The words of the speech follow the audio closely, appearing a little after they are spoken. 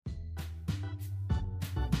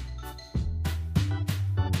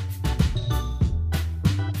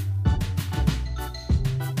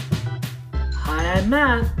I'm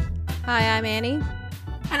Matt. Hi, I'm Annie.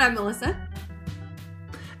 And I'm Melissa.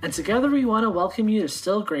 And together we want to welcome you to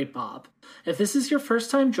Still Great Bob. If this is your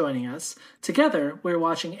first time joining us, together we're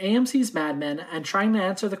watching AMC's Mad Men and trying to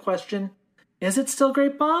answer the question, is it still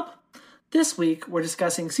Great Bob? This week we're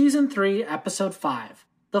discussing Season 3, Episode 5,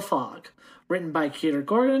 The Fog, written by Keter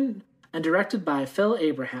Gordon and directed by Phil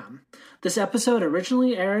Abraham. This episode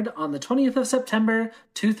originally aired on the 20th of September,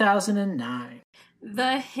 2009.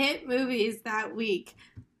 The hit movies that week.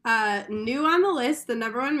 New on the list, the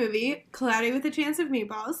number one movie, Cloudy with a Chance of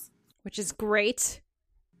Meatballs. Which is great.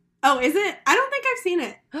 Oh, is it? I don't think I've seen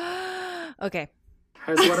it. Okay.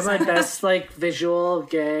 Has one of my best, visual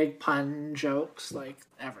gag pun jokes,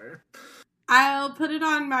 ever. I'll put it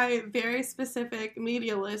on my very specific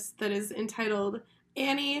media list that is entitled,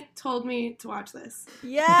 Annie told me to watch this.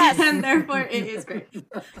 Yes! And therefore, it is great.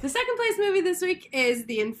 The second place movie this week is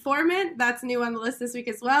The Informant. That's new on the list this week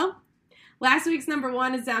as well. Last week's number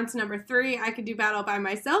one is down to number 3. I Could Do Battle by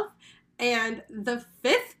Myself. And the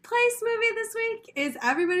fifth place movie this week is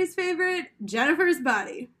everybody's favorite, Jennifer's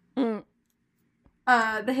Body. Mm.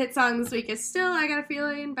 The hit song this week is Still I Got a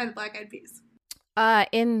Feeling by the Black Eyed Peas.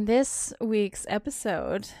 In this week's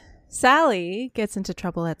episode, Sally gets into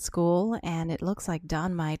trouble at school, and it looks like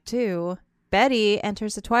Don might too. Betty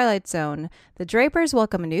enters the Twilight Zone. The Drapers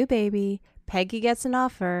welcome a new baby. Peggy gets an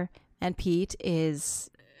offer, and Pete is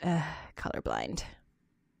colorblind.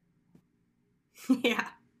 Yeah.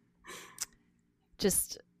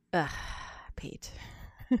 Just, Pete.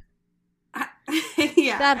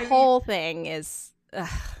 Yeah. That whole thing is...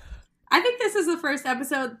 I think this is the first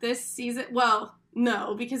episode this season. Well,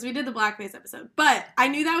 no, because we did the blackface episode. But I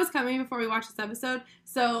knew that was coming before we watched this episode.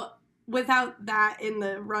 So without that in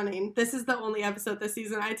the running, this is the only episode this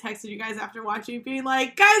season I texted you guys after watching, being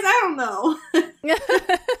like, guys, I don't know.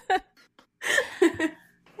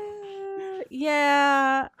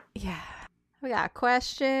 Yeah. We got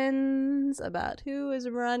questions about who is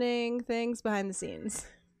running things behind the scenes.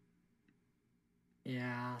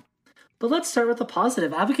 Yeah. But let's start with the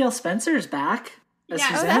positive. Abigail Spencer's back as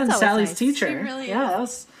Yeah, Suzanne, that's Sally's nice. teacher. She really yeah,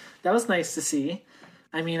 is. that was nice to see.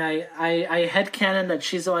 I mean, I headcanon that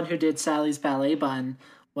she's the one who did Sally's ballet bun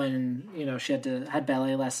when, she had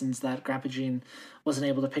ballet lessons that Grandpa Gene wasn't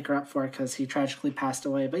able to pick her up for because he tragically passed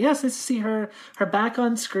away. But yes, nice to see her back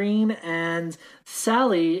on screen, and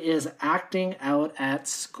Sally is acting out at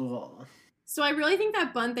school. So I really think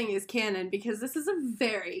that bun thing is canon because this is a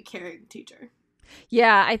very caring teacher.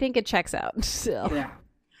 Yeah, I think it checks out still. Yeah.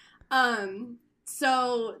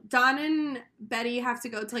 So Don and Betty have to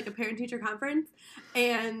go to a parent-teacher conference,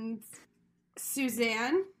 and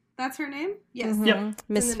Suzanne, that's her name? Yes. Mm-hmm. Yep.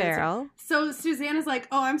 Miss Farrell. So Suzanne is like,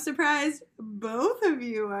 oh, I'm surprised both of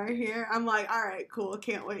you are here. I'm like, all right, cool.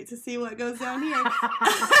 Can't wait to see what goes down here.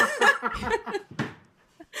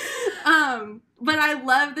 But I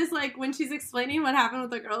love this, when she's explaining what happened with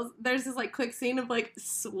the girls, there's this, quick scene of,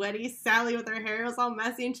 sweaty Sally with her hair was all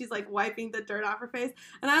messy, and she's, wiping the dirt off her face,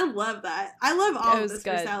 and I love that. I love all of this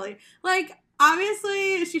for Sally.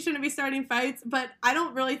 Obviously, she shouldn't be starting fights, but I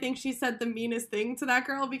don't really think she said the meanest thing to that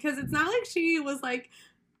girl, because it's not like she was, all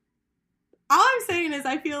I'm saying is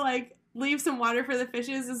I feel leave some water for the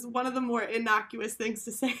fishes is one of the more innocuous things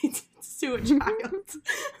to say to a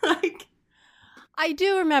child. I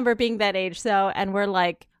do remember being that age, though, and we're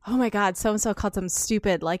like, oh my God, so-and-so called them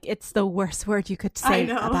stupid. It's the worst word you could say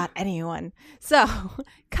about anyone. So,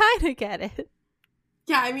 kind of get it.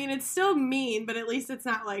 Yeah, I mean, it's still mean, but at least it's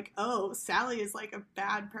not oh, Sally is a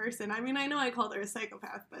bad person. I mean, I know I called her a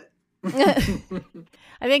psychopath, but...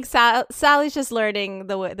 I think Sally's just learning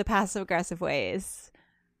the passive-aggressive ways.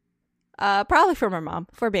 Probably from her mom,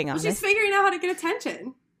 for being honest. She's figuring out how to get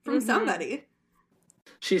attention from somebody.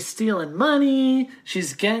 She's stealing money.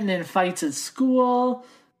 She's getting in fights at school.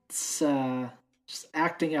 It's just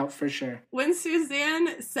acting out for sure. When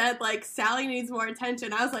Suzanne said, Sally needs more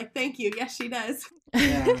attention, I was like, thank you. Yes, she does.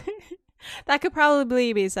 Yeah. That could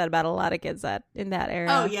probably be said about a lot of kids in that era.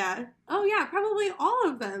 Oh, yeah. Probably all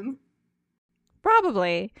of them.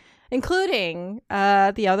 Probably. Including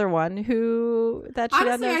the other one that she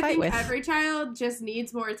got in a fight with. I think every child just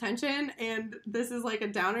needs more attention, and this is a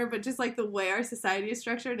downer, but just the way our society is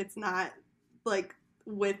structured, it's not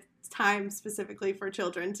with time specifically for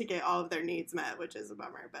children to get all of their needs met, which is a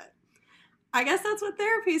bummer, but I guess that's what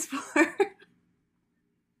therapy's for.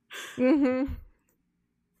 Mm-hmm.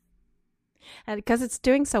 And because it's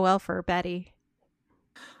doing so well for Betty.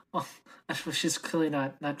 Well, she's clearly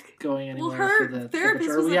not going anywhere. Well, her for the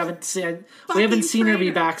therapist was we haven't seen her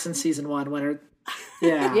be back since season 1 when her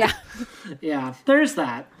yeah. Yeah. Yeah. There's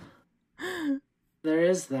that. There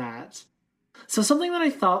is that. So something that I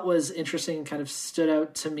thought was interesting, kind of stood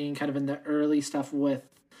out to me, kind of in the early stuff with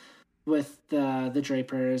the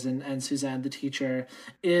Drapers and Suzanne the teacher,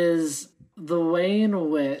 is the way in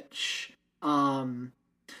which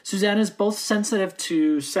Suzanne is both sensitive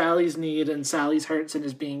to Sally's need and Sally's hurts, and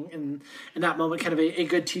is being in that moment kind of a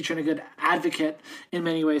good teacher and a good advocate in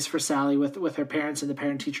many ways for Sally with her parents in the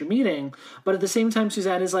parent-teacher meeting. But at the same time,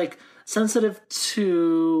 Suzanne is like sensitive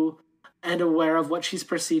to and aware of what she's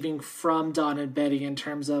perceiving from Don and Betty in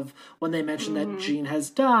terms of when they mention that Jean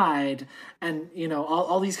has died, and, you know,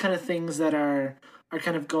 all these kind of things that are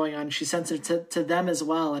kind of going on. She's sensitive to them as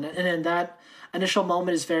well. And in that initial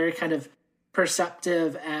moment is very kind of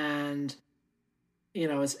perceptive and, you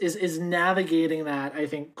know, is navigating that, I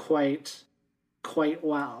think, quite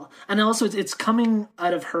well. And also it's coming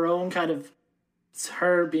out of her own kind of,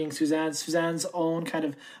 her being Suzanne's own kind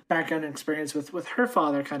of background and experience with her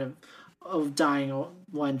father kind of dying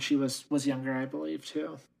when she was younger, I believe,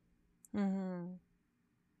 too. Mm-hmm.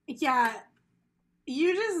 Yeah,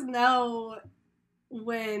 you just know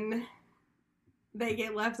when they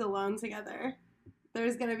get left alone together,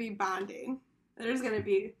 there's going to be bonding. There's going to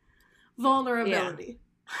be vulnerability.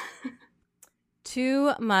 Yeah.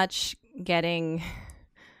 Too much getting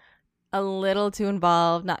a little too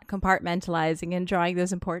involved, not compartmentalizing and drawing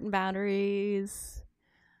those important boundaries,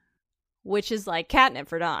 which is like catnip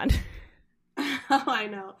for Dawn. Oh, I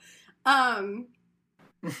know. I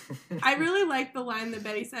really like the line that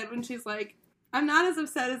Betty said when she's like, I'm not as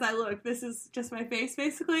upset as I look. This is just my face,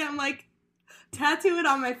 basically. I'm like, tattoo it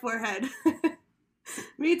on my forehead.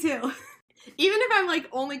 Me too. Even if I'm like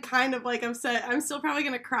only kind of like upset, I'm still probably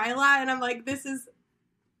going to cry a lot. And I'm like, this is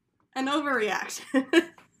an overreaction.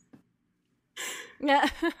 Yeah.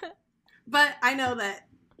 But I know that,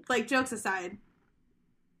 like, jokes aside,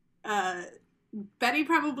 Betty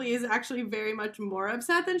probably is actually very much more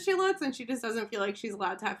upset than she looks, and she just doesn't feel like she's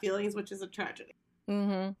allowed to have feelings, which is a tragedy.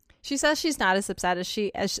 Mm-hmm. She says she's not as upset as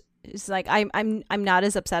she's like, I'm not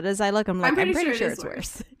as upset as I look. I'm pretty sure it's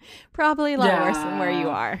worse. Probably a lot worse than where you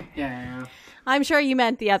are. Yeah. I'm sure you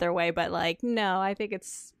meant the other way, but like, no, I think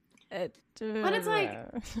it's. But it's like,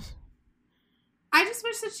 I just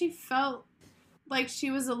wish that she felt like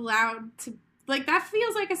she was allowed to. Like, that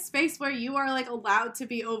feels like a space where you are, like, allowed to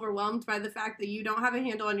be overwhelmed by the fact that you don't have a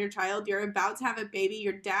handle on your child. You're about to have a baby.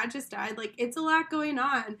 Your dad just died. Like, it's a lot going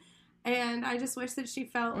on. And I just wish that she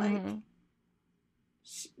felt like,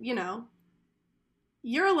 you know,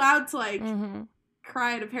 you're allowed to, like,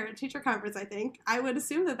 cry at a parent-teacher conference, I think. I would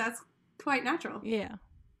assume that that's quite natural. Yeah.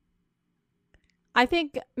 I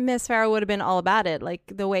think Miss Farrell would have been all about it. Like,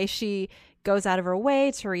 the way she goes out of her way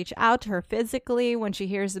to reach out to her physically when she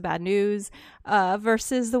hears the bad news,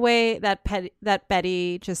 versus the way that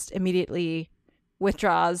Betty just immediately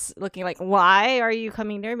withdraws, looking like, why are you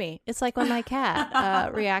coming near me? It's like when my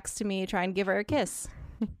cat reacts to me trying to give her a kiss.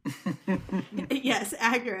 Yes,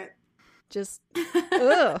 accurate. Just,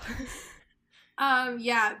 ugh.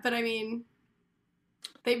 Yeah, but I mean,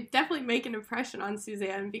 they definitely make an impression on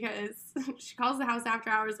Suzanne because she calls the house after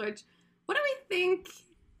hours, which, what do we think?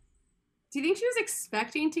 Do you think she was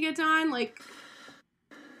expecting to get Don? Like,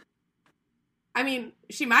 I mean,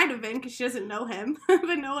 she might have been because she doesn't know him,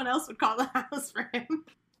 but no one else would call the house for him.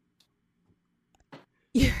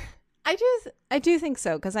 Yeah, I do think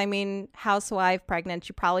so, because I mean, housewife, pregnant,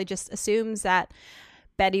 she probably just assumes that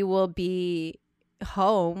Betty will be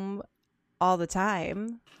home all the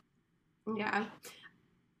time. Yeah.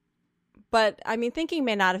 But, I mean, thinking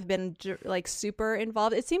may not have been, like, super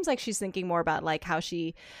involved. It seems like she's thinking more about, like, how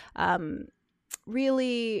she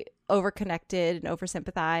really overconnected and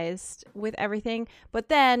oversympathized with everything. But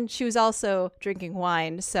then she was also drinking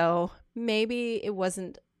wine, so maybe it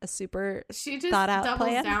wasn't a super she just thought-out doubles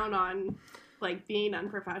plan. Down on, like, being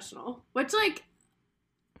unprofessional. Which, like,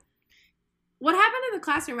 what happened in the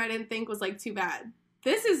classroom I didn't think was, like, too bad.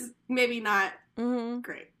 This is maybe not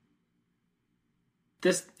great.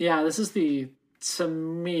 This is to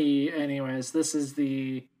me anyways, this is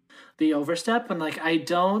the overstep. And like, I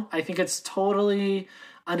think it's totally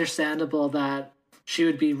understandable that she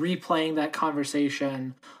would be replaying that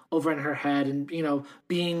conversation over in her head and, you know,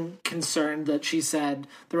 being concerned that she said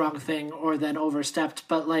the wrong thing or then overstepped.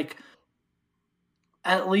 But like,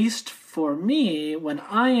 at least for me, when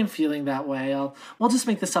I am feeling that way, we'll just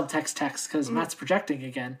make the subtext text because Matt's projecting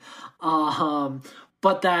again.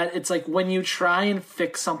 But that it's like when you try and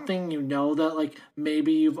fix something, you know that like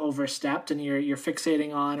maybe you've overstepped and you're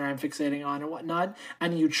fixating on, or I'm fixating on, or whatnot,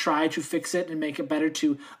 and you try to fix it and make it better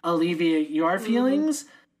to alleviate your feelings,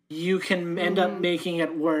 you can end up making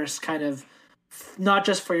it worse, kind of, not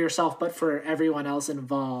just for yourself but for everyone else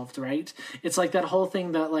involved, right? It's like that whole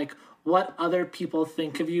thing that like what other people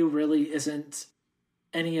think of you really isn't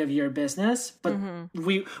any of your business, but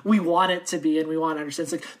we want it to be, and we want to understand.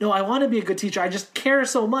 It's like, no, I want to be a good teacher. I just care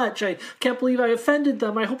so much. I can't believe I offended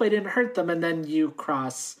them. I hope I didn't hurt them. And then you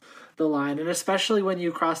cross the line. And especially when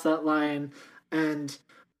you cross that line and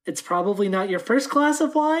it's probably not your first glass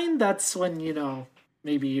of wine, that's when,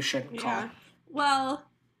 maybe you shouldn't call. Well,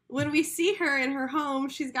 when we see her in her home,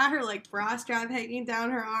 she's got her like bra strap hanging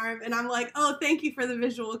down her arm. And I'm like, oh, thank you for the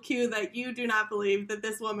visual cue that you do not believe that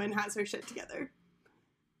this woman has her shit together.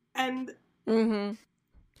 And that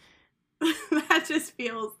just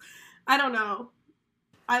feels, I don't know.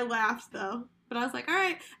 I laughed though, but I was like, all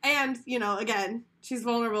right. And, again, she's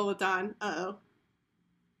vulnerable with Dawn. Uh-oh.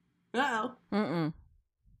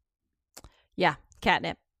 Yeah,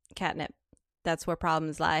 catnip. That's where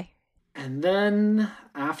problems lie. And then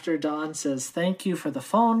after Dawn says, thank you for the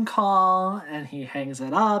phone call, and he hangs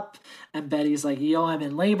it up, and Betty's like, yo, I'm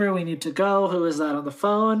in labor. We need to go. Who is that on the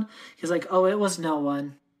phone? He's like, oh, it was no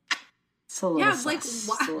one. Yeah, like,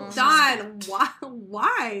 why? Dawn,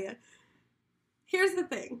 why? Here's the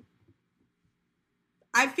thing.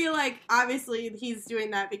 I feel like, obviously, he's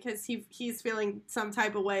doing that because he's feeling some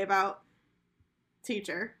type of way about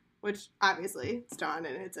teacher, which, obviously, it's Dawn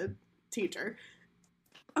and it's a teacher.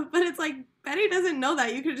 But it's like, Betty doesn't know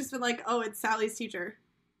that. You could have just been like, oh, it's Sally's teacher.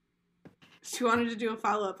 She wanted to do a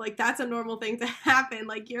follow-up. Like, that's a normal thing to happen.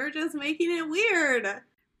 Like, you're just making it weird.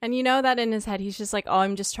 And that in his head, he's just like, oh,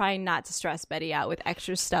 I'm just trying not to stress Betty out with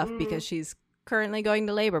extra stuff because she's currently going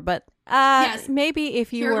to labor. But yes, maybe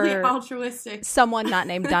if you were altruistic, someone not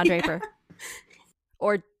named Don Draper.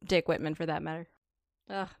 Or Dick Whitman, for that matter.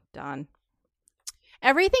 Ugh, Don.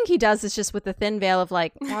 Everything he does is just with the thin veil of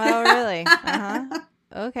like, oh, really? Uh-huh.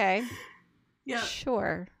 Okay. Yeah.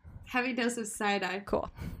 Sure. Heavy dose of side-eye. Cool.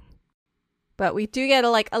 But we do get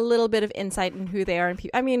a little bit of insight in who they are.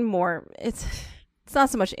 And more. It's not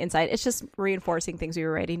so much insight. It's just reinforcing things we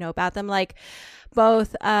already know about them. Like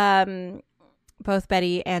both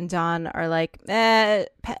Betty and Dawn are like,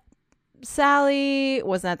 Sally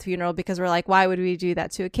wasn't at the funeral because we're like, why would we do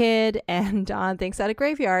that to a kid? And Dawn thinks that a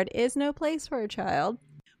graveyard is no place for a child,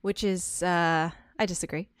 which is, I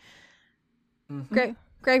disagree.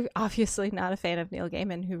 Grave, obviously not a fan of Neil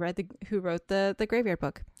Gaiman, who wrote the Graveyard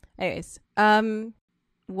book. Anyways,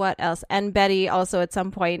 what else? And Betty also at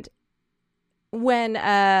some point, when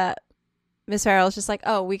Miss Farrell's just like,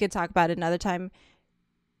 oh, we could talk about it another time.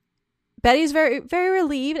 Betty's very, very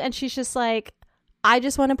relieved, and she's just like, I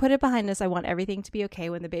just want to put it behind us. I want everything to be okay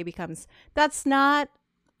when the baby comes. That's not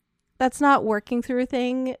working through a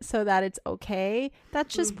thing so that it's okay.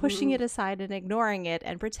 That's just pushing it aside and ignoring it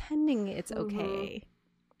and pretending it's okay.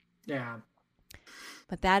 Yeah.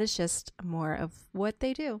 But that is just more of what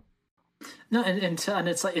they do. No, and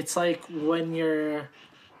it's like when you're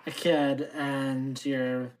a kid and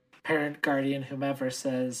your parent, guardian, whomever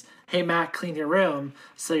says, hey, Matt, clean your room.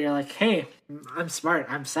 So you're like, hey, I'm smart.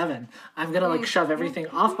 I'm 7. I'm going to shove everything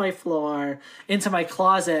off my floor into my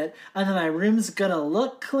closet. And then my room's going to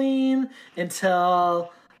look clean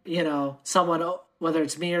until, someone, whether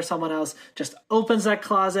it's me or someone else, just opens that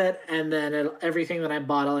closet. And then everything that I'm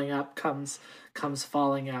bottling up comes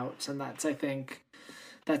falling out. And that's, I think,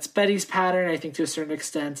 that's Betty's pattern. I think to a certain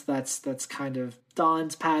extent, that's kind of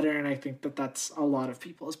Dawn's pattern. I think that's a lot of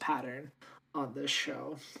people's pattern on this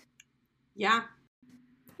show. Yeah.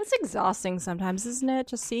 It's exhausting sometimes, isn't it?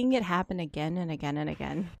 Just seeing it happen again and again and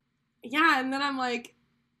again. Yeah, and then I'm like,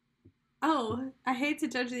 oh, I hate to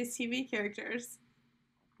judge these TV characters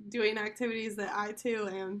doing activities that I, too,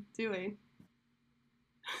 am doing.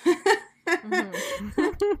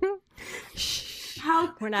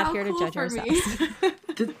 We're not here to judge ourselves.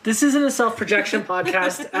 This isn't a self-projection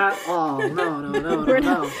podcast at all. No. We're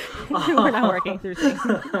not working through things.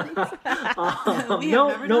 No.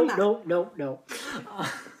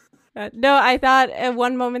 No, I thought at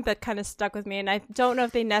one moment that kind of stuck with me, and I don't know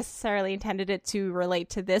if they necessarily intended it to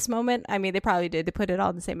relate to this moment. I mean, they probably did. They put it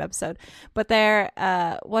all in the same episode. But there,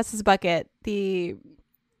 what's his bucket? The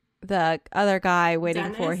other guy waiting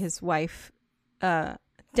Dennis? For his wife,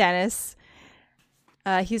 Dennis.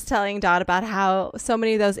 He's telling Dawn about how so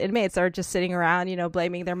many of those inmates are just sitting around,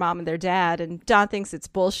 blaming their mom and their dad, and Dawn thinks it's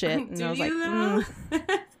bullshit. And I was like,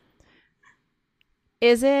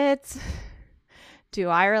 is it? Do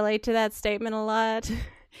I relate to that statement a lot?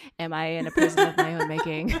 Am I in a prison of my own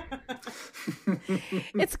making?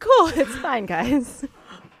 It's cool. It's fine, guys.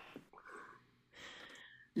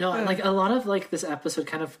 No, a lot of this episode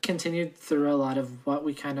kind of continued through a lot of what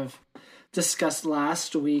we kind of discussed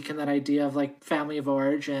last week, and that idea of family of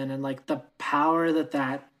origin and the power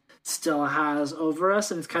that still has over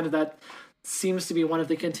us. And it's kind of seems to be one of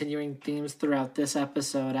the continuing themes throughout this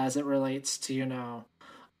episode as it relates to, you know,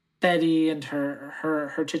 Betty and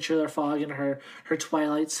her titular fog and her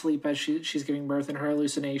twilight sleep as she's giving birth and her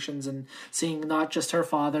hallucinations and seeing not just her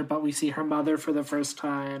father, but we see her mother for the first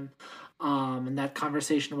time. And that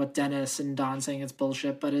conversation with Dennis and Don saying it's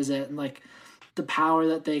bullshit, but is it? And like the power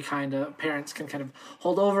that they parents can kind of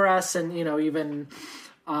hold over us. And, you know, even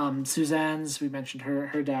Suzanne's, we mentioned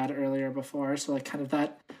her dad earlier before. So like kind of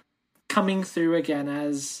that coming through again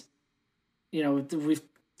as, you know, we've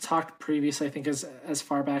talked previously, I think as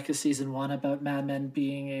far back as season 1 about Mad Men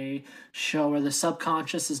being a show where the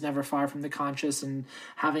subconscious is never far from the conscious and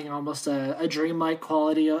having almost a dreamlike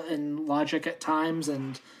quality and logic at times,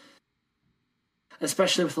 and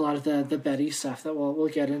especially with a lot of the Betty stuff that we'll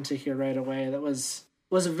get into here right away that was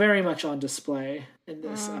very much on display in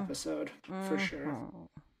this episode for sure.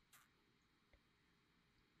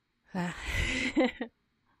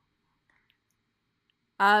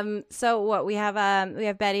 So what we have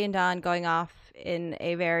Betty and Don going off in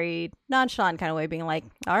a very nonchalant kind of way, being like,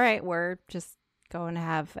 all right, we're just going to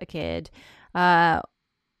have a kid.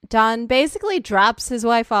 Don basically drops his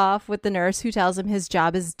wife off with the nurse who tells him his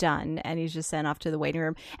job is done and he's just sent off to the waiting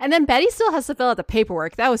room. And then Betty still has to fill out the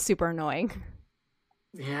paperwork. That was super annoying.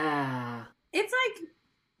 Yeah. It's like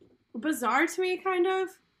bizarre to me, kind of.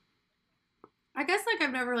 I guess like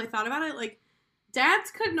I've never really thought about it. Like,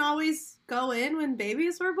 dads couldn't always go in when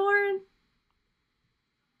babies were born.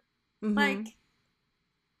 Mm-hmm. Like,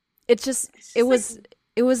 it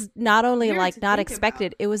was not only like not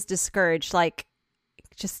expected, it was discouraged. Like,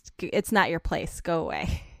 just, it's not your place. Go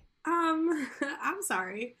away. I'm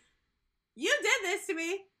sorry. You did this to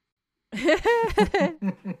me.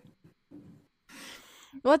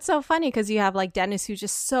 Well, it's so funny because you have like Dennis who's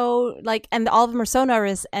just so like, and all of them are so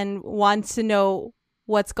nervous and wants to know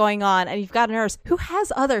what's going on, and you've got a nurse who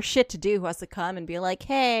has other shit to do, who has to come and be like,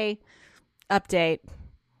 hey, update,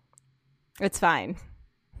 it's fine,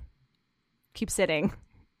 keep sitting,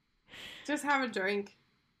 just have a drink.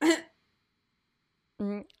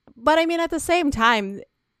 But I mean, at the same time,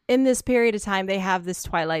 in this period of time, they have this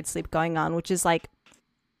twilight sleep going on, which is like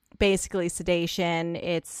basically sedation.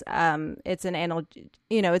 It's it's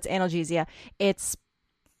analgesia. It's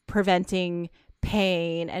preventing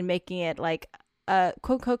pain and making it like a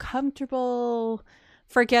quote unquote comfortable,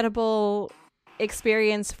 forgettable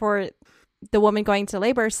experience for the woman going to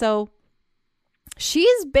labor. So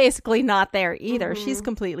she's basically not there either. Mm-hmm. She's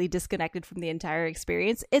completely disconnected from the entire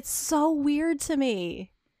experience. It's so weird to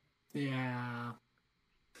me. Yeah.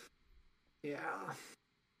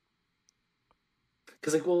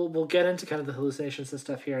 Because like we'll get into kind of the hallucinations and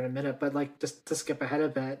stuff here in a minute, but like just to skip ahead a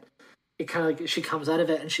bit, it kind of like she comes out of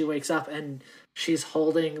it and she wakes up and she's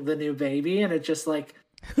holding the new baby, and it just like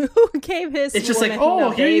who gave this? It's just like,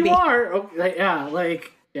 oh, here baby? You are. Oh,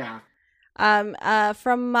 yeah.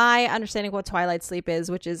 From my understanding, what twilight sleep is,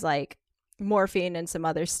 which is like morphine and some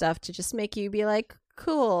other stuff to just make you be like,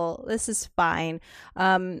 cool, this is fine.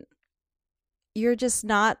 You're just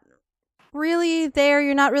not really there.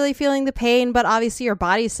 You're not really feeling the pain, but obviously your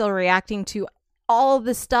body's still reacting to all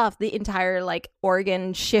the stuff, the entire like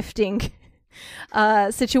organ shifting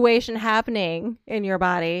situation happening in your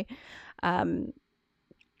body. But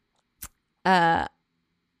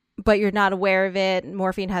you're not aware of it.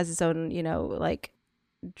 Morphine has its own, you know, like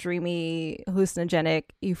dreamy, hallucinogenic,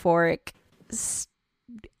 euphoric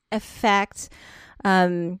effect.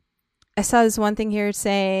 I saw this one thing here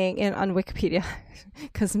saying on Wikipedia,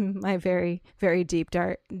 because my very, very deep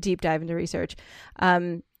dive into research.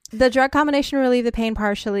 The drug combination relieved the pain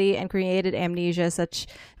partially and created amnesia such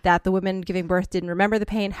that the women giving birth didn't remember the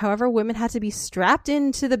pain. However, women had to be strapped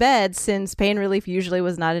into the bed since pain relief usually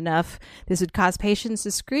was not enough. This would cause patients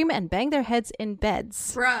to scream and bang their heads in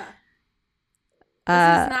beds. Bruh.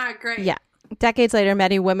 This is not great. Yeah. Decades later,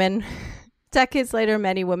 many women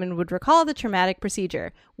would recall the traumatic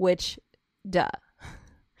procedure, which, duh.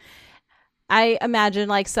 I imagine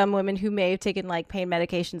like some women who may have taken like pain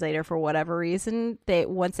medications later for whatever reason,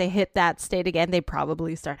 once they hit that state again, they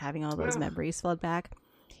probably start having all those memories flood back.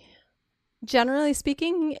 Generally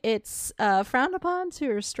speaking, it's frowned upon to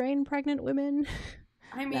restrain pregnant women.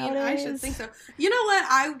 I mean, nowadays. I should think so. You know what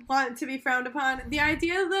I want to be frowned upon? The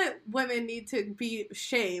idea that women need to be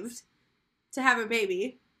shaved to have a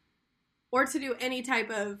baby or to do any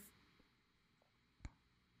type of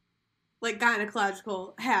like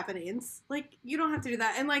gynecological happenings. Like, you don't have to do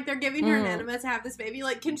that. And like, they're giving her an enema to have this baby.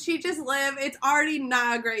 Like, can she just live? It's already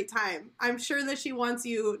not a great time. I'm sure that she wants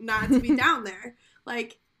you not to be down there.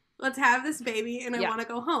 Like, let's have this baby and I want to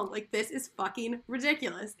go home. Like, this is fucking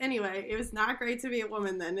ridiculous. Anyway, it was not great to be a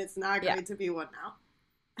woman then. It's not great to be one now.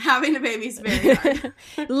 Having a baby's very hard.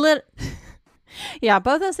 Yeah,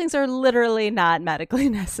 both those things are literally not medically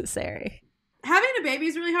necessary. Having a baby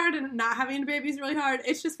is really hard, and not having a baby is really hard.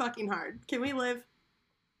 It's just fucking hard. Can we live?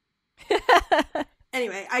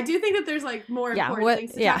 Anyway, I do think that there's like more important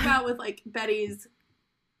things to talk about with like Betty's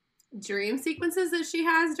dream sequences that she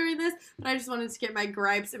has during this, but I just wanted to get my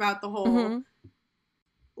gripes about the whole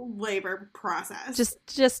labor process.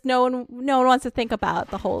 Just no one wants to think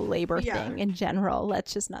about the whole labor thing in general.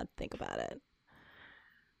 Let's just not think about it.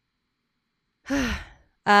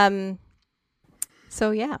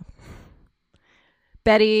 So yeah.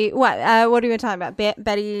 Betty, what are we talking about?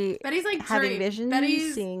 Betty's like having visions,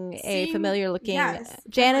 seeing a familiar-looking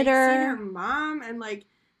janitor, like, seeing her mom, and like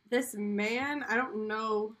this man. I don't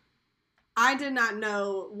know. I did not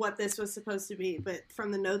know what this was supposed to be, but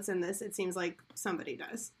from the notes in this, it seems like somebody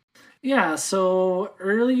does. Yeah. So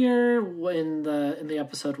earlier in the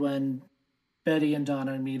episode, when Betty and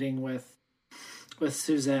Donna are meeting with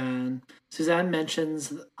Suzanne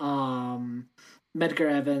mentions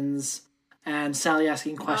Medgar Evans. And Sally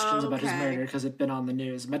asking questions about his murder because it'd been on the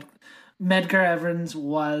news. Medgar Evans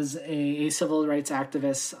was a civil rights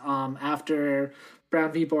activist after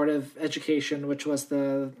Brown v. Board of Education, which was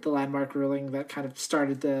the landmark ruling that kind of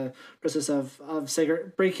started the process of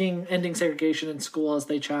ending segregation in schools.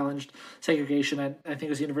 They challenged segregation at, I think it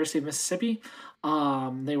was University of Mississippi.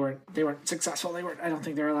 They weren't successful. I don't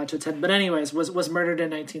think they were allowed to attend. But anyways, was murdered in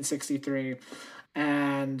 1963,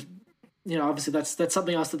 and obviously that's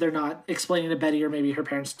something else that they're not explaining to Betty, or maybe her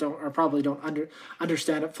parents probably don't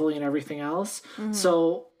understand it fully and everything else. Mm-hmm.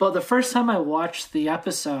 So, but the first time I watched the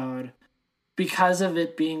episode, because of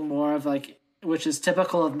it being more of like, which is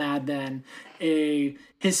typical of Mad Men, a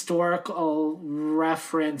historical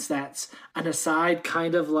reference that's an aside,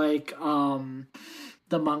 kind of like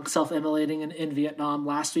the monk self-immolating in Vietnam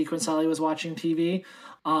last week when Sally was watching TV.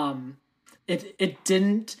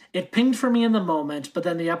 It pinged for me in the moment, but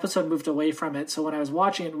then the episode moved away from it. So when I was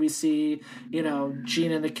watching it, we see,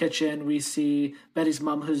 Jean in the kitchen. We see Betty's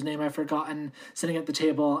mom, whose name I've forgotten, sitting at the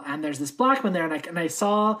table. And there's this black man there. And I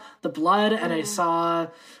saw the blood, and I saw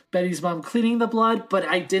Betty's mom cleaning the blood. But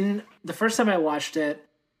the first time I watched it,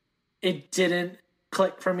 it didn't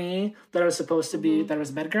click for me that it was supposed to be, that it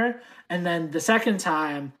was Medgar. And then the second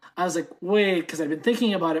time, I was like, wait, because I've been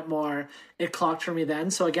thinking about it more. It clocked for me then.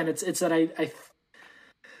 So again, it's that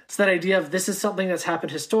it's that idea of this is something that's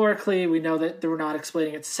happened historically. We know that we're not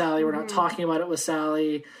explaining it to Sally. We're not talking about it with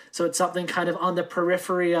Sally. So it's something kind of on the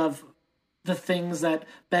periphery of the things that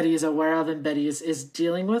Betty is aware of and Betty is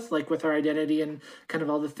dealing with, like with her identity and kind of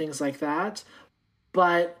all the things like that.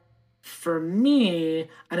 But for me,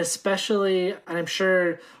 and especially, and I'm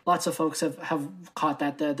sure lots of folks have caught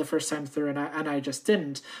that the first time through, and I just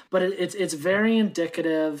didn't. But it's very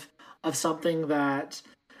indicative of something that,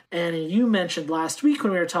 Annie, you mentioned last week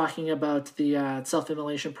when we were talking about the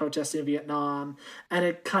self-immolation protest in Vietnam, and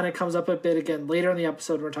it kind of comes up a bit again later in the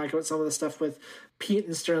episode when we're talking about some of the stuff with Pete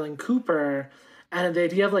and Sterling Cooper, and the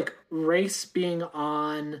idea of like race being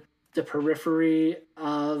on the periphery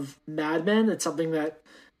of Mad Men. It's something that,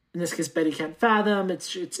 in this case, Betty can't fathom.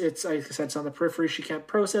 It's like I said, it's on the periphery. She can't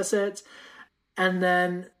process it. And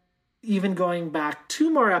then even going back 2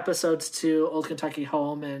 more episodes to Old Kentucky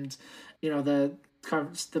Home, and the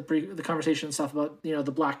conversation and stuff about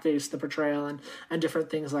the blackface, the portrayal, and different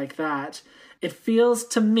things like that. It feels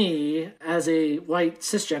to me, as a white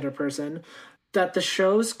cisgender person, that the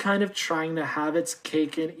show's kind of trying to have its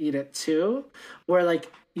cake and eat it too. Where,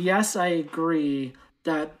 like, yes, I agree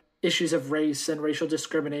that issues of race and racial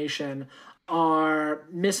discrimination are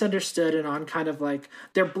misunderstood and on kind of like,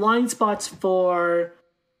 they're blind spots for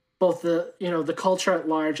both the culture at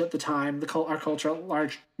large at the time, our culture at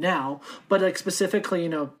large now, but like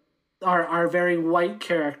specifically, our very white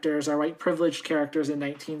characters, our white privileged characters in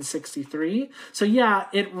 1963. So yeah,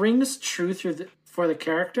 it rings true for the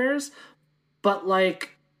characters, but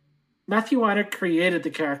like Matthew Weiner created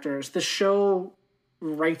the characters. The show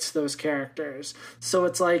writes those characters. So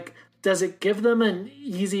it's like, does it give them an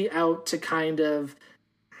easy out to kind of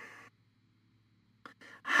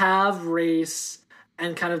have race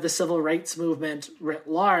and kind of the civil rights movement writ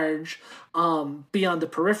large be on the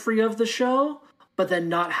periphery of the show, but then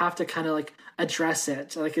not have to kind of like address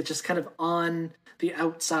it? Like it's just kind of on the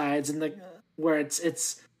outsides, and where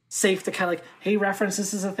it's safe to kind of like, hey, reference,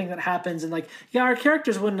 this is a thing that happens, and like, yeah, our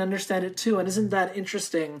characters wouldn't understand it too. And isn't that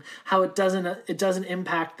interesting how it doesn't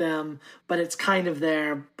impact them, but it's kind of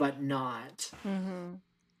there but not. Mm-hmm.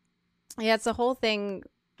 Yeah, it's a whole thing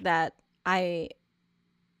that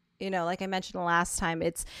like I mentioned the last time,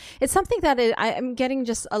 it's something that I'm getting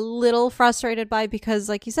just a little frustrated by, because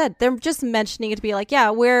like you said, they're just mentioning it to be like,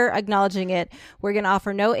 yeah, we're acknowledging it. We're going to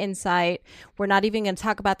offer no insight. We're not even going to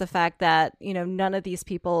talk about the fact that, none of these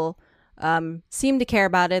people seem to care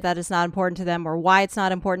about it, that it's not important to them, or why it's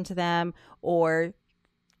not important to them, or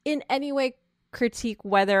in any way critique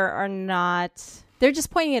whether or not they're just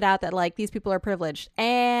pointing it out that like these people are privileged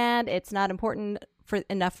and it's not important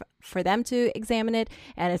enough for them to examine it,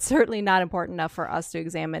 and it's certainly not important enough for us to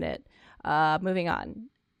examine it. Moving on.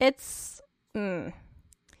 It's yeah,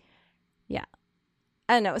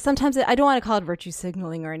 I don't know, sometimes I don't want to call it virtue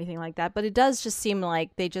signaling or anything like that, but it does just seem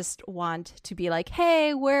like they just want to be like,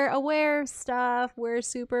 hey, we're aware of stuff, we're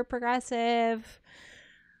super progressive,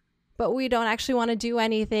 but we don't actually want to do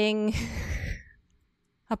anything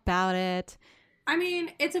about it. I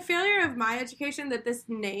mean, it's a failure of my education that this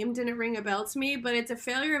name didn't ring a bell to me, but it's a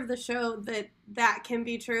failure of the show that can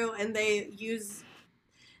be true, and they use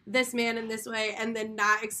this man in this way and then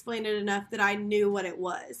not explain it enough that I knew what it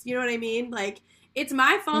was. You know what I mean? Like, it's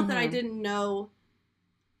my fault that I didn't know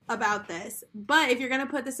about this. But if you're going to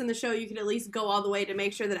put this in the show, you can at least go all the way to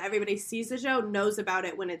make sure that everybody sees the show, knows about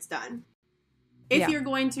it when it's done. If you're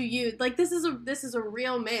going to use, like, this is a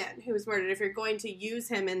real man who was murdered. If you're going to use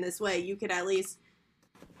him in this way, you could at least,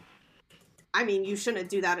 I mean, you shouldn't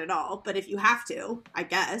do that at all, but if you have to, I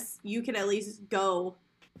guess, you could at least go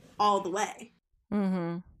all the way.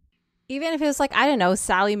 Mm-hmm. Even if it was like, I don't know,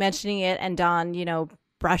 Sally mentioning it and Don,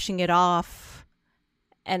 brushing it off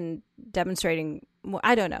and demonstrating,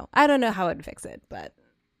 I don't know how it would fix it, but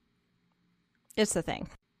it's the thing.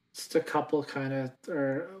 Just a couple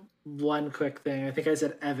or one quick thing. I think I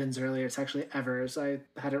said Evans earlier. It's actually Evers. I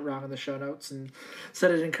had it wrong in the show notes and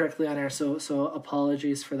said it incorrectly on air. So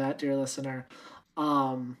apologies for that, dear listener.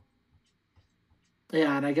 Yeah,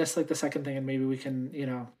 and I guess like the second thing, and maybe we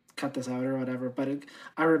can, cut this out or whatever. But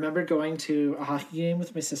I remember going to a hockey game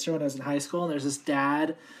with my sister when I was in high school, and there's this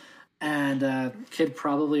dad and a kid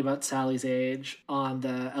probably about Sally's age on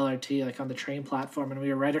the LRT, like on the train platform, and we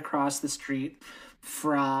were right across the street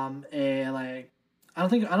from a I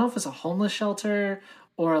don't know if it's a homeless shelter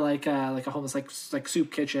or like a homeless like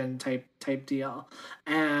soup kitchen type deal,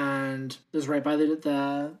 and it was right by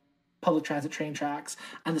the public transit train tracks,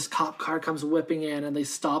 and this cop car comes whipping in, and they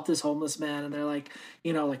stop this homeless man, and they're like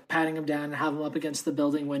patting him down and have him up against the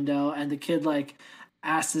building window, and the kid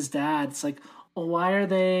asks his dad, it's like, well, why are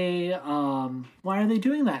they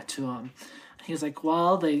doing that to him? He's like,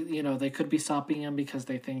 well, they could be stopping him because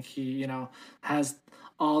they think he, has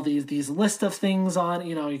all these list of things on,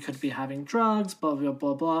 he could be having drugs, blah, blah,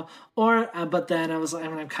 blah, blah. Or, but then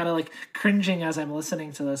I'm kind of cringing as I'm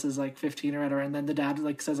listening to this as 15 or whatever. And then the dad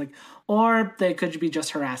says or they could be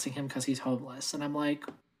just harassing him because he's homeless. And I'm like,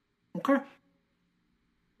 okay.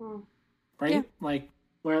 Right? Yeah.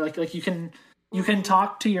 Where you can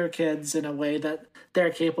talk to your kids in a way that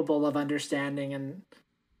they're capable of understanding and,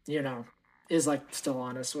 is still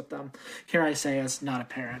honest with them. Here I say as not a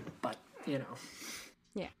parent, but Yeah.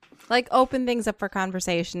 Open things up for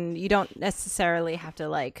conversation. You don't necessarily have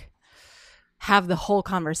to have the whole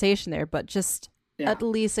conversation there, but just at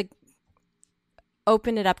least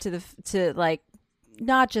open it up to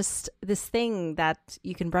not just this thing that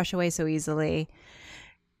you can brush away so easily.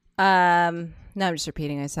 Now I'm just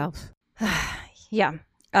repeating myself. Yeah.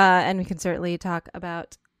 And we can certainly talk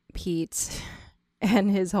about Pete and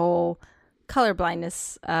his whole color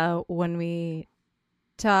blindness when we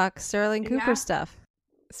talk Sterling Cooper stuff.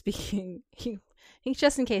 Speaking,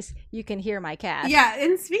 just in case you can hear my cat. Yeah,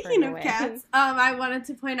 and speaking of cats, I wanted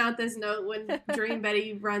to point out this note when Dream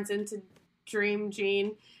Betty runs into Dream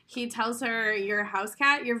Jean. He tells her, "You're a house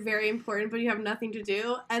cat. You're very important, but you have nothing to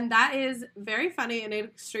do." And that is very funny and an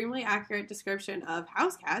extremely accurate description of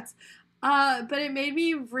house cats. But it made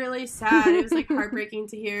me really sad. It was heartbreaking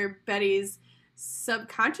to hear Betty's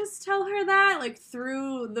subconscious tell her that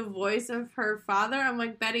through the voice of her father. I'm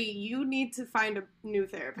like, Betty, you need to find a new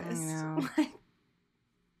therapist.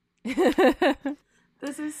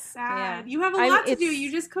 This is sad. Yeah. You have a lot to do.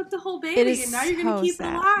 You just cooked a whole baby and now you're going to keep it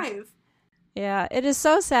alive. Yeah, it is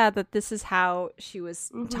so sad that this is how she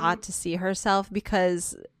was taught to see herself,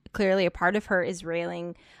 because clearly a part of her is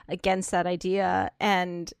railing against that idea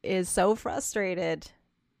and is so frustrated.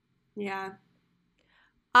 Yeah.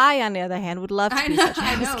 I, on the other hand, would love to be such a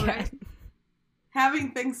house cat. Right?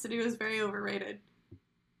 Having things to do is very overrated.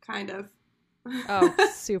 Kind of. Oh,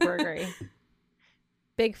 super agree.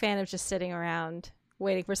 Big fan of just sitting around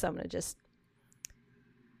waiting for someone to just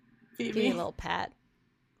give you a little pat,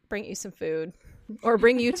 bring you some food, or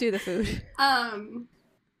bring you to the food.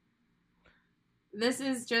 this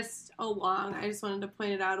is just I just wanted to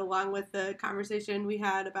point it out along with the conversation we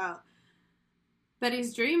had about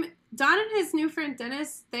Betty's dream. Don and his new friend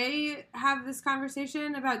Dennis, they have this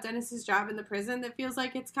conversation about Dennis's job in the prison that feels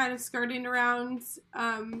like it's kind of skirting around,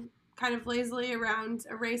 kind of lazily around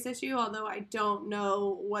a race issue, although I don't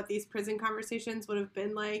know what these prison conversations would have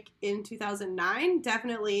been like in 2009.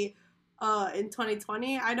 Definitely in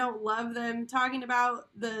 2020. I don't love them talking about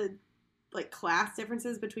the like class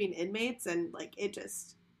differences between inmates, and like it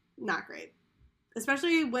just not great.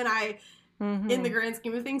 Especially when I in the grand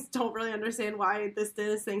scheme of things don't really understand why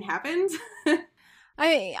this thing happened.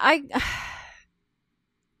 I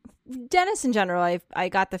Dennis in general, I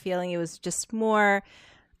got the feeling it was just more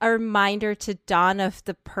a reminder to Don of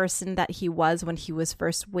the person that he was when he was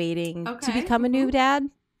first waiting to become a new dad.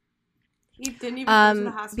 He didn't even go to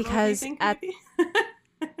the hospital, because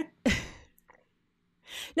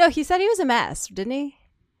no, he said he was a mess, didn't he?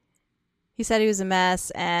 He said he was a mess,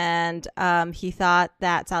 and he thought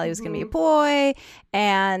that Sally was going to be a boy,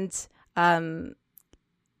 and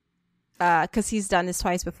because he's done this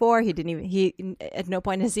twice before, he at no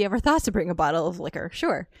point has he ever thought to bring a bottle of liquor.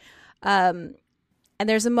 Sure. And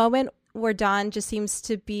there's a moment where Don just seems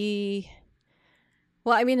to be,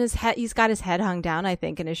 well, I mean, he's got his head hung down, I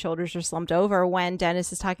think, and his shoulders are slumped over when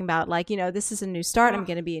Dennis is talking about, like, this is a new start. I'm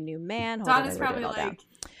going to be a new man. Don is probably like,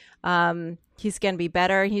 he's going to be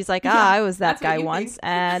better. He's like, I was that guy once,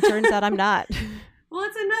 and turns out I'm not. Well,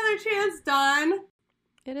 it's another chance, Don.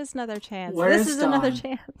 It is another chance. Where's this is Don? Another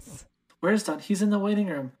chance. Where's Don? He's in the waiting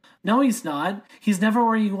room. No, he's not. He's never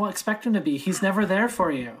where you expect him to be. He's never there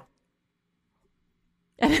for you.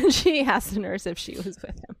 And then she asked the nurse if she was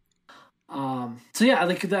with him. So yeah,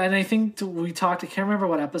 like, and I think we talked, I can't remember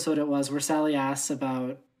what episode it was, where Sally asks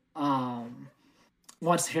about,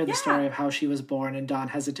 wants to hear the story of how she was born, and Don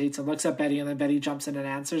hesitates and looks at Betty, and then Betty jumps in and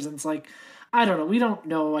answers, and it's like, I don't know, we don't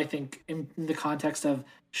know, I think, in the context of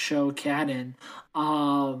show canon,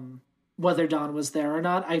 whether Don was there or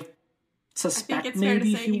not. I suspect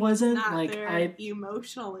maybe he wasn't. Not like, there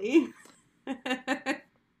emotionally.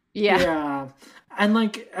 Yeah. And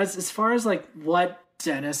like, as far as like what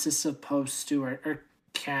Dennis is supposed to or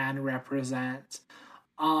can represent,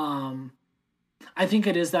 I think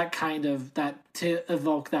it is that kind of, that to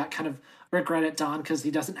evoke that kind of regret at Don, because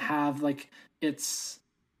he doesn't have, like, it's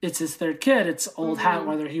his third kid, it's old hat,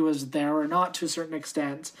 whether he was there or not to a certain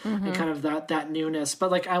extent, and kind of that newness.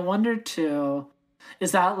 But like, I wonder too,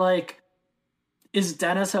 is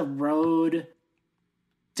Dennis a road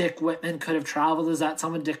Dick Whitman could have traveled? Is that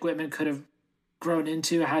someone Dick Whitman could have grown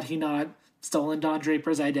into had he not stolen Don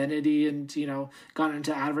Draper's identity and, gone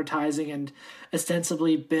into advertising and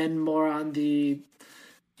ostensibly been more on the,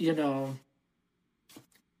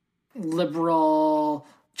 liberal,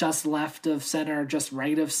 just left of center, just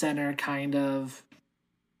right of center kind of,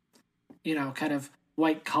 kind of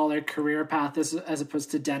white collar career path, as opposed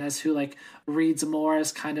to Dennis, who like reads more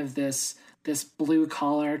as kind of this blue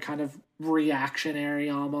collar kind of reactionary,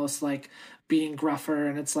 almost like being gruffer.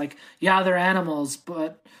 And it's like, yeah, they're animals,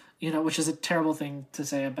 but which is a terrible thing to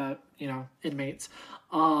say about, inmates.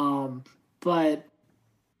 But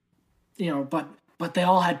they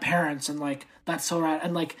all had parents, and like, that's so rad.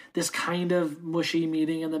 And like this kind of mushy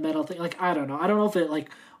meeting in the middle thing, like, I don't know if it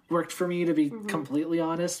like worked for me, to be completely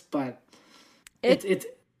honest, but it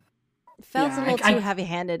felt a little too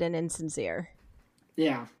heavy-handed and insincere.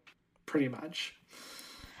 Yeah, pretty much.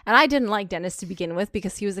 And I didn't like Dennis to begin with,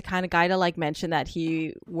 because he was the kind of guy to like mention that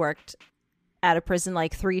he worked at a prison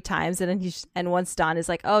like 3 times, and then once Don is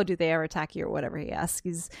like, oh, do they ever attack you or whatever he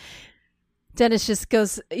asks, Dennis just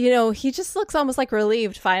goes, he just looks almost like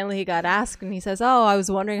relieved. Finally, he got asked, and he says, "Oh, I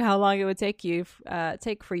was wondering how long it would take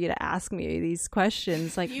for you to ask me these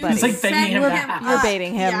questions." Like, you buddy, like baiting him you're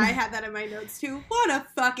baiting him. Yeah, I had that in my notes too. What a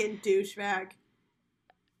fucking douchebag.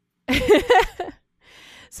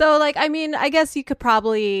 So, like, I mean, I guess you could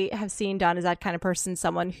probably have seen Don as that kind of person,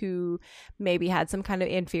 someone who maybe had some kind of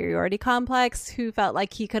inferiority complex, who felt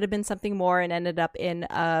like he could have been something more and ended up in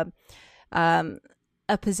a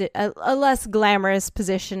less glamorous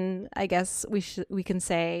position, I guess we can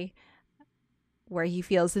say, where he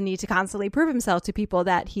feels the need to constantly prove himself to people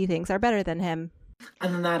that he thinks are better than him.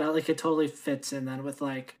 And then that, like, it totally fits in then with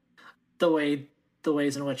like the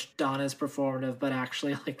ways in which Don is performative, but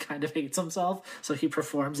actually like kind of hates himself, so he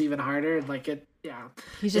performs even harder, and like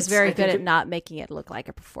he's just very good at not making it look like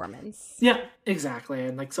a performance. Yeah, exactly.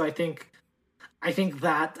 And like, so I think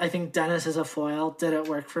Dennis as a foil, did it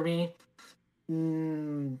work for me?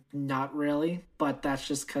 Not really, but that's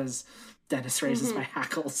just because Dennis raises my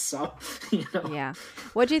hackles. So, you know. Yeah.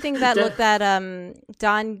 What do you think that look that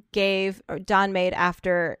Don made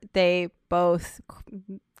after they both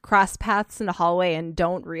cross paths in the hallway and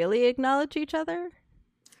don't really acknowledge each other?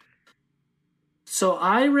 So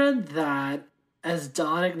I read that as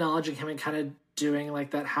Don acknowledging him and kind of doing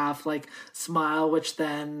like that half like smile, which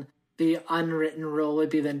then the unwritten rule would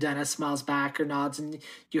be then Dennis smiles back or nods and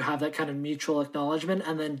you have that kind of mutual acknowledgement,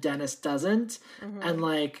 and then Dennis doesn't. Mm-hmm. And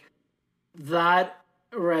like that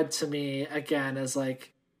read to me again as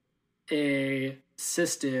like a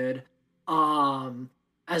cis dude,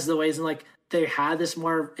 as the ways in like they had this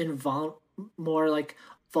more like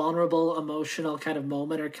vulnerable emotional kind of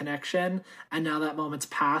moment or connection, and now that moment's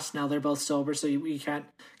passed. Now they're both sober, so we can't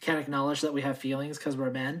acknowledge that we have feelings because we're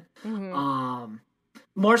men. Mm-hmm.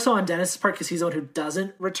 More so on Dennis's part because he's the one who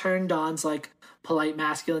doesn't return Don's like polite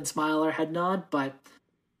masculine smile or head nod, but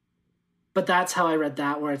that's how I read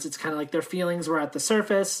that, where it's kind of like their feelings were at the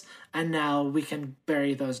surface and now we can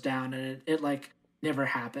bury those down, and it like never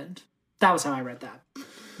happened. That was how I read that.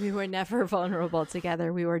 We were never vulnerable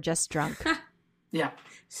together. We were just drunk. Yeah.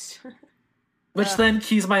 Which then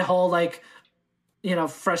keys my whole like, you know,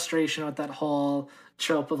 frustration with that whole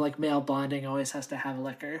trope of like male bonding always has to have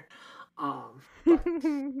liquor. But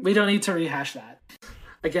we don't need to rehash that.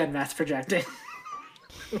 Again, Matt's projecting.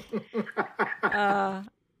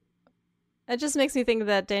 It just makes me think of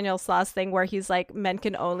that Daniel Sloss thing where he's like, men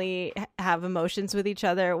can only have emotions with each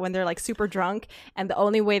other when they're like super drunk, and the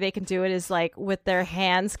only way they can do it is like with their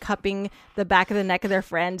hands cupping the back of the neck of their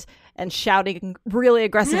friend and shouting really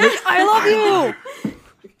aggressively, I love you!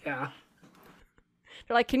 Yeah.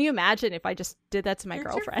 They're like, can you imagine if I just did that to my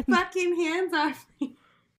girlfriend? Your fucking hands off me.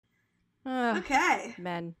 Okay.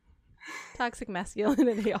 Men. Toxic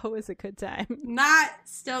masculinity, always a good time. Not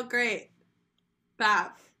still great.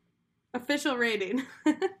 Bad. Official rating.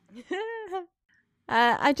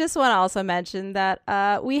 I just want to also mention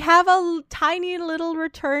that we have a tiny little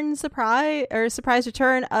surprise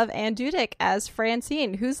return of Ann Dudek as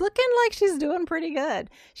Francine, who's looking like she's doing pretty good.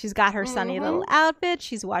 She's got her sunny little outfit.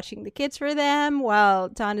 She's watching the kids for them while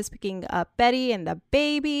Don is picking up Betty and the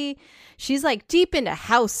baby. She's like deep into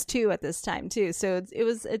house too at this time too. So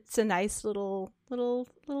it's a nice little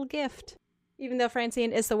gift, even though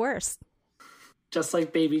Francine is the worst. Just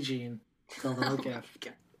like baby Gene, the little gift.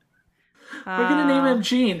 We're gonna name him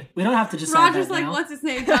Gene. We don't have to just. Roger's like, now. What's his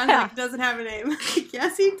name? John like, doesn't have a name.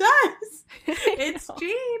 Yes, he does. It's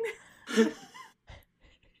Gene.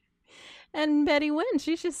 And Betty wins.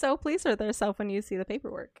 She's just so pleased with herself when you see the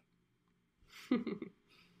paperwork.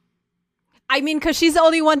 I mean, because she's the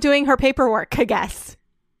only one doing her paperwork, I guess.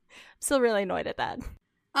 I'm still really annoyed at that.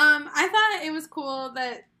 I thought it was cool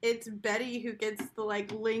that it's Betty who gets the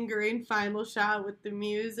like lingering final shot with the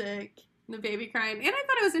music and the baby crying. And I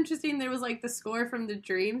thought it was interesting there was like the score from the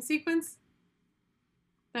dream sequence.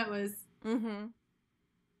 That was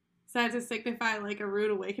sad to signify like a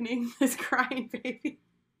rude awakening, this crying baby.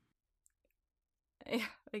 Yeah,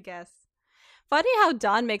 I guess. Funny how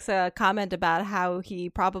Don makes a comment about how he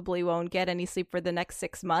probably won't get any sleep for the next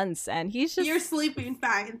 6 months, and he's just... You're sleeping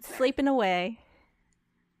fine. Sleeping away.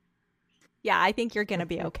 Yeah, I think you're gonna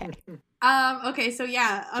be okay. Okay, so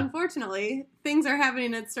yeah, unfortunately, things are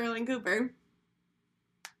happening at Sterling Cooper.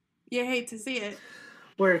 You hate to see it.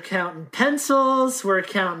 We're counting pencils, we're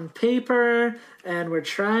counting paper, and we're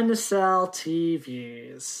trying to sell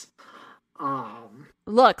TVs.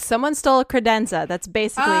 Look, someone stole a credenza. That's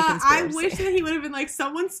basically a conspiracy. I wish that he would have been like,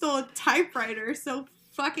 someone stole a typewriter, so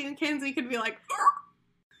fucking Kenzie could be like,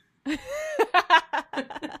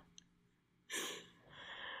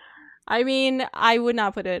 I mean, I would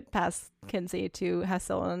not put it past Kinsey to have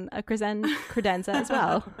stolen a credenza as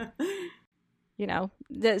well. You know,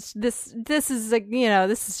 this is like, you know,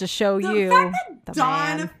 this is to show you fact that the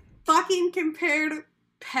Dawn man. Fucking compared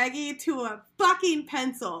Peggy to a fucking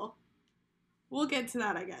pencil. We'll get to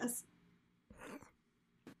that, I guess.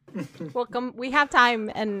 Welcome. We have time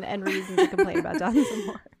and reason to complain about Dawn some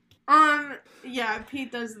more. Yeah,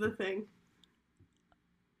 Pete does the thing.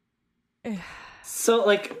 So,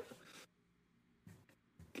 like,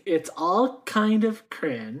 it's all kind of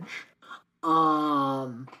cringe.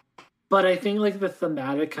 But I think, like, the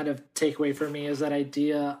thematic kind of takeaway for me is that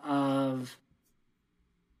idea of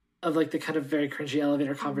like, the kind of very cringy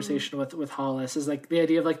elevator conversation with Hollis is, like, the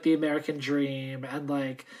idea of, like, the American dream and,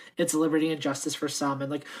 like, it's liberty and justice for some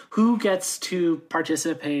and, like, who gets to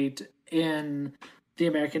participate in the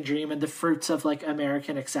American dream and the fruits of, like,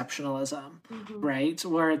 American exceptionalism, right?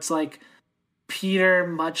 Where it's, like, Peter,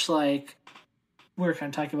 much like we were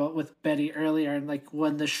kind of talking about with Betty earlier, and, like,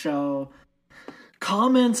 when the show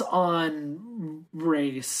comments on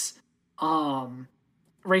race,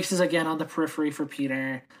 races again on the periphery for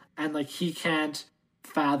Peter, and like he can't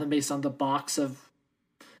fathom, based on the box of,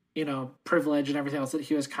 you know, privilege and everything else that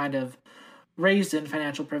he was kind of raised in,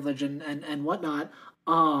 financial privilege and whatnot,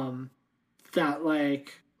 that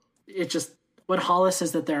like it just, when Hollis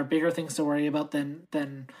says that there are bigger things to worry about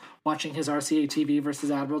than watching his RCA TV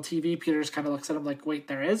versus Admiral TV, Peter just kind of looks at him like, wait,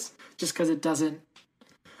 there is? Just because it doesn't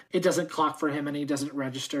clock for him and he doesn't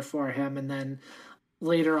register for him. And then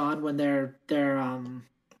later on when they're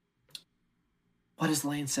what does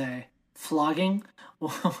Lane say? Flogging?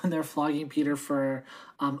 When they're flogging Peter for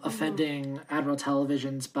offending Admiral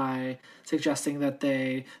Televisions by suggesting that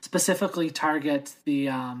they specifically target the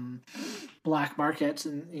black market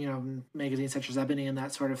and, you know, magazines such as Ebony and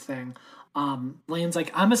that sort of thing. Lane's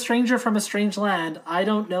like, I'm a stranger from a strange land. I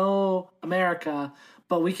don't know America,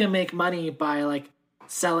 but we can make money by like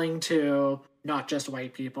selling to not just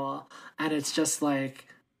white people. And it's just like,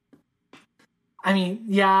 I mean,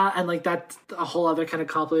 yeah, and like that's a whole other kind of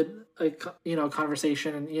complicated, like, you know,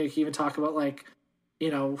 conversation. And, you know, you can even talk about like, you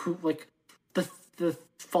know, who like the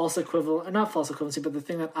false equivalent, not false equivalency, but the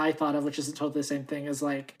thing that I thought of, which isn't totally the same thing, is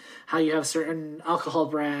like how you have certain alcohol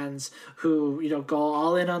brands who, you know, go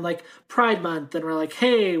all in on like Pride Month and we're like,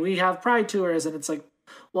 hey, we have Pride tours, and it's like,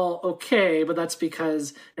 well, okay, but that's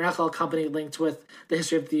because your alcohol company linked with the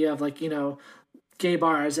history of the like, you know, gay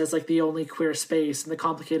bars as like the only queer space, and the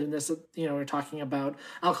complicatedness of, you know, we're talking about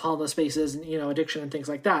alcohol in those spaces and, you know, addiction and things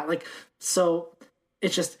like that. Like, so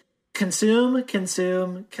it's just consume,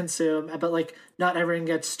 but like not everyone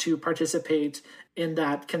gets to participate in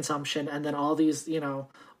that consumption. And then all these, you know,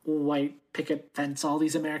 white picket fence, all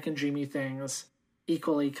these American dreamy things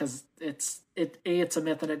equally, because it's a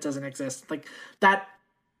myth and it doesn't exist. Like that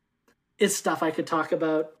is stuff I could talk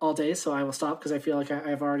about all day, so I will stop because I feel like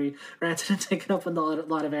I've already ranted and taken up a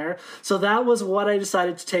lot of air. So that was what I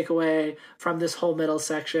decided to take away from this whole middle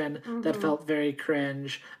section that felt very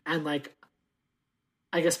cringe. And like,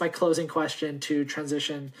 I guess my closing question to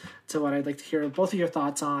transition to what I'd like to hear both of your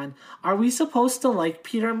thoughts on. Are we supposed to like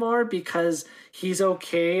Peter more because he's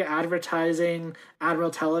okay advertising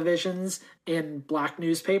Admiral Televisions in black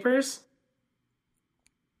newspapers?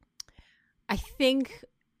 I think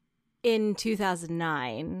in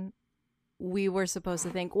 2009, we were supposed to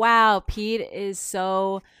think, wow, Pete is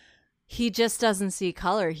so, he just doesn't see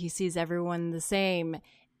color. He sees everyone the same.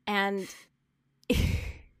 And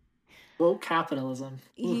woke capitalism.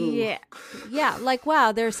 Yeah. Like,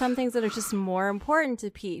 wow, there are some things that are just more important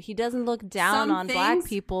to Pete. He doesn't look down on black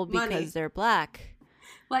people because they're black.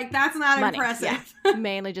 Like, that's not money. Impressive. Yeah.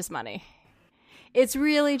 Mainly just money. It's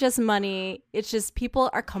really just money. It's just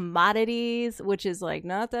people are commodities, which is like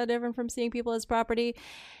not that different from seeing people as property.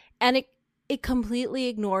 And it completely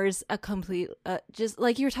ignores just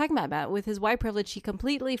like you were talking about, with his white privilege, he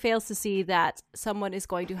completely fails to see that someone is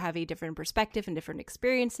going to have a different perspective and different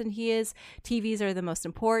experience than he is. TVs are the most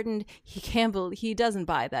important. He doesn't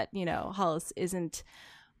buy that, you know, Hollis isn't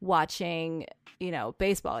watching, you know,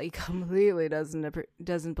 baseball. He completely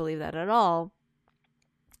doesn't believe that at all.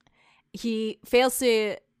 He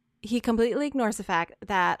completely ignores the fact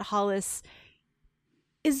that Hollis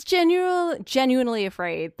is genuinely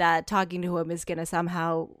afraid that talking to him is going to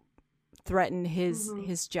somehow threaten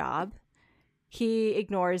his job. He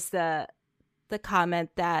ignores the comment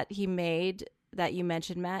that he made that you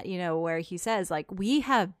mentioned, Matt, you know, where he says, like, we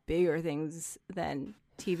have bigger things than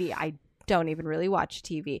TV. I don't even really watch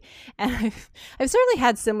TV. And I've certainly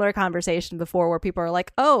had similar conversation before where people are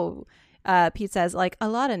like, oh, Pete says, like, a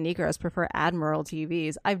lot of Negroes prefer Admiral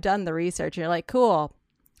TVs. I've done the research. And you're like, cool.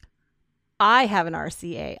 I have an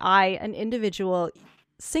RCA. An individual,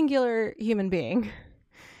 singular human being,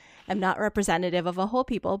 am not representative of a whole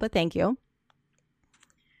people, but thank you.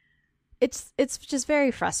 It's just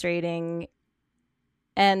very frustrating.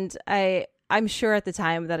 And I'm sure at the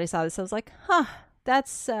time that I saw this, I was like,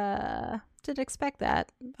 that's didn't expect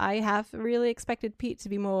that. I have really expected Pete to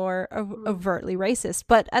be more overtly racist.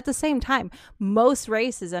 But at the same time, most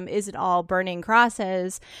racism isn't all burning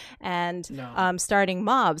crosses and starting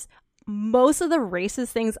mobs. Most of the racist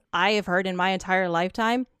things I have heard in my entire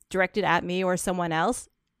lifetime directed at me or someone else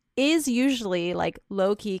is usually like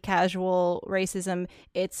low-key casual racism.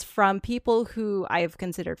 It's from people who I've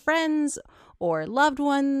considered friends or loved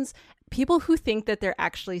ones, people who think that they're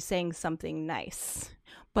actually saying something nice,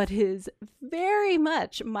 but is very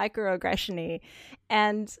much microaggression-y.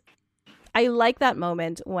 And I like that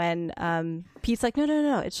moment when Pete's like,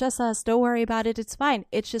 no, it's just us. Don't worry about it. It's fine.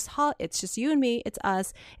 It's just you and me. It's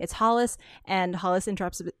us. It's Hollis. And Hollis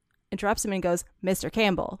interrupts him and goes, Mr.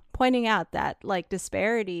 Campbell, pointing out that like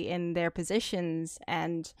disparity in their positions.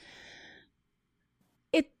 And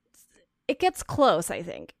It gets close, I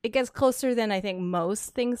think. It gets closer than I think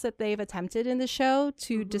most things that they've attempted in the show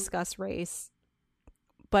to discuss race.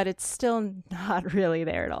 But it's still not really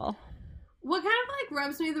there at all. What kind of, like,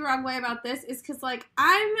 rubs me the wrong way about this is because, like,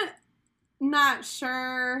 I'm not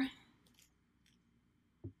sure.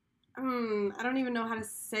 I don't even know how to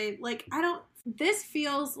say, like, this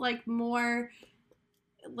feels like more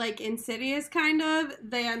like Insidious kind of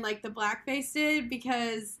than like the blackface did,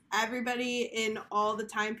 because everybody in all the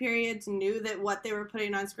time periods knew that what they were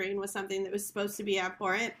putting on screen was something that was supposed to be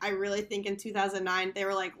abhorrent. I really think in 2009 they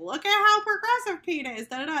were like, look at how progressive Pete is,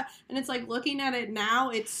 da-da-da. And it's like, looking at it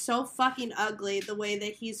now, it's so fucking ugly the way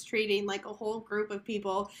that he's treating like a whole group of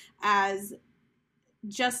people as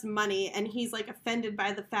just money, and he's like offended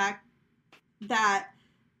by the fact that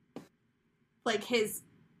like his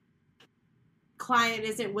client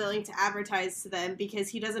isn't willing to advertise to them because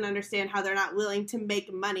he doesn't understand how they're not willing to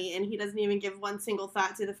make money, and he doesn't even give one single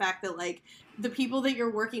thought to the fact that like the people that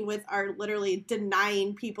you're working with are literally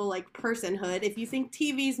denying people like personhood. If you think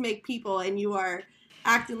TVs make people and you are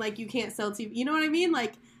acting like you can't sell TV, you know what I mean?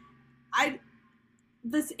 Like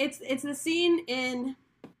it's the scene in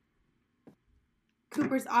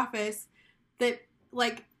Cooper's office that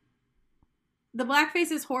like the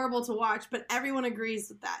blackface is horrible to watch, but everyone agrees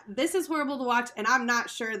with that. This is horrible to watch, and I'm not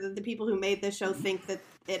sure that the people who made this show think that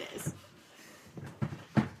it is.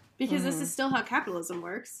 Because this is still how capitalism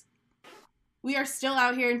works. We are still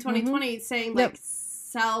out here in 2020 saying, like,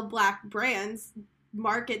 sell black brands,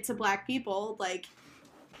 market to black people. Like,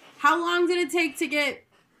 how long did it take to get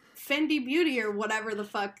Fenty Beauty or whatever the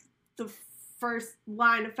fuck the first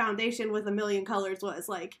line of foundation with 1 million colors was?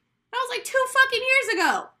 Like, that was like 2 fucking years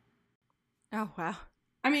ago. Oh, wow.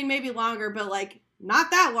 I mean, maybe longer, but, like,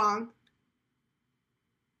 not that long.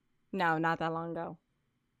 No, not that long ago.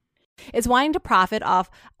 It's wanting to profit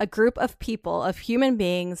off a group of people, of human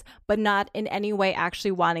beings, but not in any way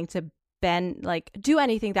actually wanting to do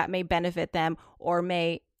anything that may benefit them or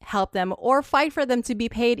may help them or fight for them to be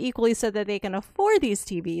paid equally so that they can afford these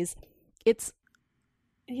TVs.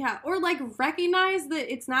 Yeah, or, like, recognize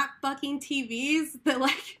that it's not fucking TVs that,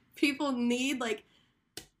 like, people need. Like,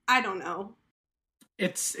 I don't know.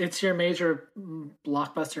 It's your major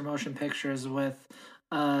blockbuster motion pictures with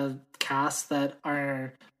a cast that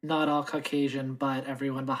are not all Caucasian, but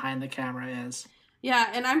everyone behind the camera is. Yeah,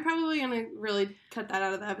 and I'm probably going to really cut that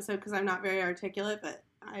out of the episode because I'm not very articulate, but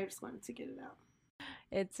I just wanted to get it out.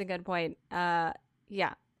 It's a good point.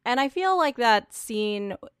 Yeah. And I feel like that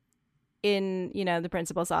scene in, the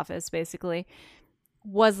principal's office, basically,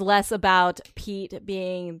 was less about Pete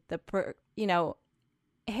being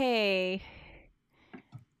hey...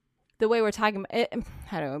 The way we're talking about it,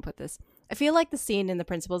 how do I put this? I feel like the scene in the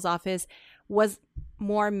principal's office was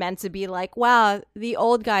more meant to be like, wow, the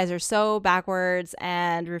old guys are so backwards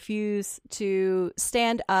and refuse to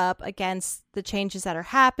stand up against the changes that are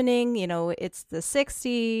happening. It's the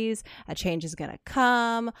 60s. A change is going to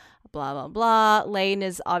come, blah, blah, blah. Lane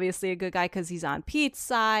is obviously a good guy because he's on Pete's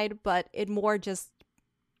side, but it more just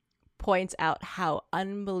points out how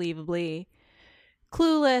unbelievably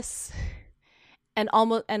clueless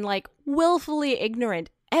and like willfully ignorant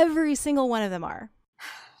every single one of them are.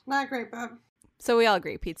 Not great, Bob. So we all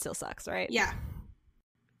agree Pete still sucks, right? Yeah.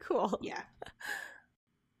 Cool. Yeah.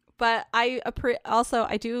 But I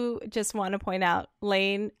do just want to point out,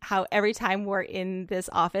 Lane, how every time we're in this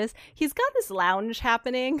office, he's got this lounge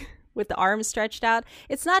happening with the arms stretched out.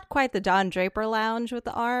 It's not quite the Don Draper lounge with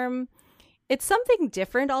the arm. It's something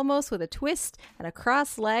different almost, with a twist and a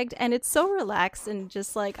cross-legged, and it's so relaxed and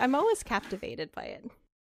just like, I'm always captivated by it.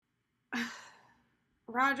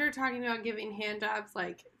 Roger talking about giving hand jobs,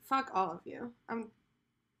 like, fuck all of you. I'm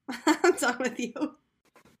done with you.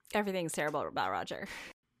 Everything's terrible about Roger.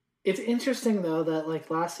 It's interesting, though, that, like,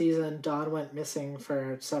 last season, Don went missing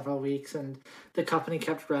for several weeks, and the company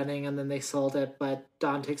kept running, and then they sold it, but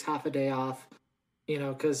Don takes half a day off,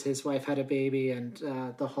 because his wife had a baby, and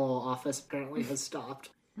the whole office apparently has stopped.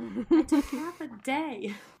 I took half a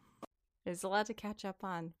day. There's a lot to catch up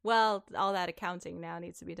on. Well, all that accounting now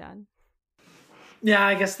needs to be done. Yeah,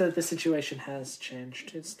 I guess the situation has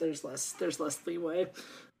changed. There's less leeway.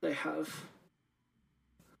 They have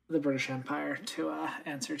the British Empire to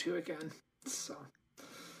answer to again. So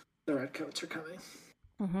the redcoats are coming.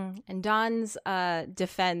 Mm-hmm. And Don's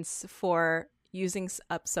defense for using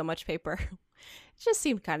up so much paper just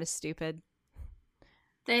seemed kind of stupid.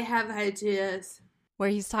 They have ideas. Where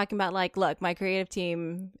he's talking about, like, look, my creative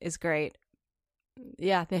team is great.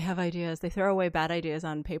 Yeah, they have ideas. They throw away bad ideas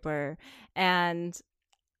on paper. And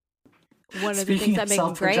one of the things that make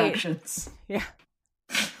them great. Yeah.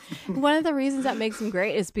 One of the reasons that makes them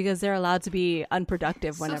great is because they're allowed to be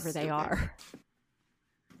unproductive whenever they are.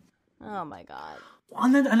 Oh my god.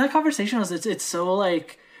 And that conversation was it's so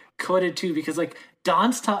like coded too, because like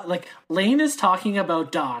Lane is talking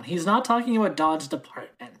about Dawn. He's not talking about Dawn's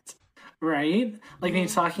department, right? Like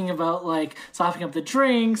he's talking about like softening up the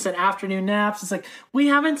drinks and afternoon naps. It's like we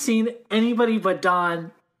haven't seen anybody but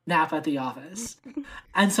Dawn nap at the office.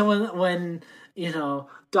 And so when you know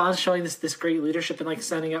Dawn's showing this great leadership and like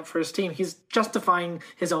setting up for his team, he's justifying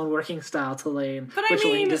his own working style to Lane. But I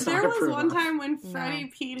mean, there was one time when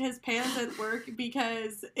Freddie peed his pants at work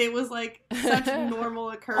because it was like such a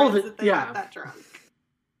normal occurrence that they got that drunk.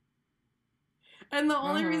 And the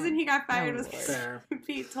only reason he got fired was because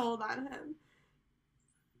Pete told on him.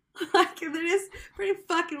 Like, it is pretty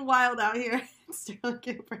fucking wild out here in Sterling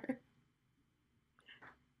Cooper.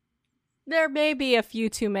 There may be a few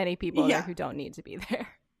too many people there who don't need to be there.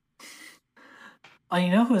 Oh, you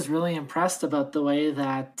know who was really impressed about the way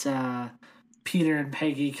that Peter and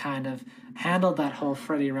Peggy kind of handled that whole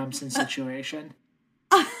Freddie Remsen situation?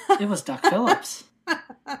 It was Duck Phillips.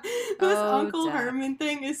 This Uncle Herman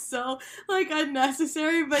thing is so like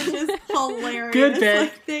unnecessary, but just hilarious. Good bit.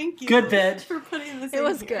 Like, thank you. Good bit for putting this. It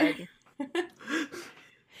was here. good.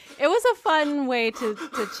 It was a fun way to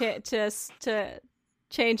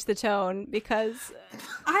change the tone because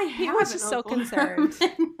he was just so concerned.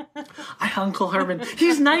 Uncle Herman.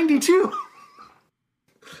 He's 92.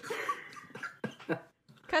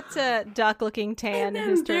 Cut to Duck looking tan in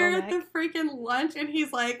his turtleneck. They're at the freaking lunch, and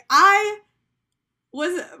he's like, I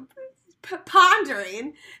was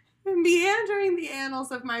pondering, meandering the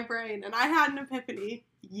annals of my brain, and I had an epiphany.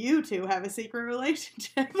 You two have a secret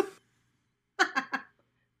relationship.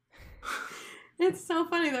 It's so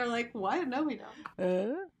funny. They're like, what? No, we don't.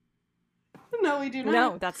 No, we do not.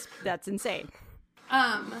 No, that's insane.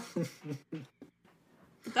 That's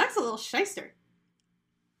a little shyster.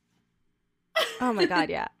 Oh my god,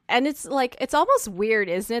 yeah. And it's like, it's almost weird,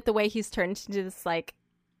 isn't it? The way he's turned into this like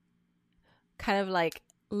kind of like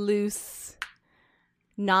loose,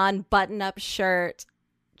 non-button-up shirt,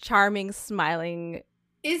 charming, smiling,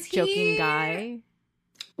 joking guy.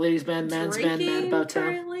 Ladies' man, man's man, man about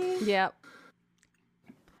town. Yep.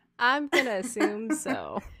 I'm gonna assume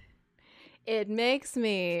so. It makes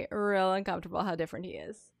me real uncomfortable how different he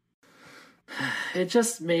is. It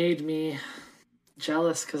just made me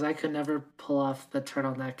jealous because I could never pull off the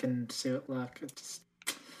turtleneck and suit look. It just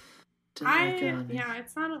didn't like it on me. Yeah,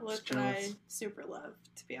 it's not a look that I super love,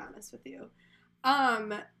 to be honest with you.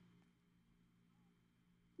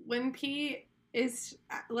 When Pete is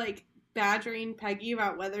like badgering Peggy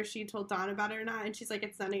about whether she told Dawn about it or not, and she's like,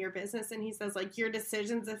 it's none of your business, and he says like, your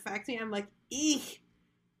decisions affect me, I'm like, eek.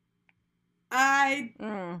 I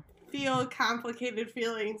feel complicated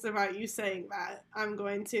feelings about you saying that. I'm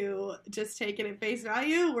going to just take it at face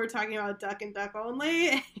value. We're talking about Duck and Duck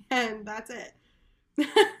only, and that's it.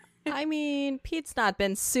 I mean, Pete's not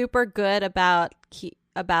been super good about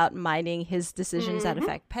minding his decisions that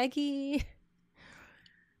affect Peggy.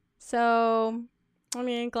 So, I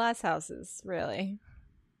mean, glass houses, really.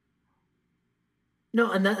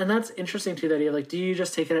 No, and that's interesting too. That you like, do you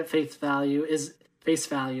just take it at face value? Face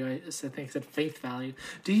value, I think I said faith value.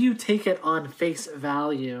 Do you take it on face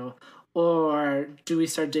value, or do we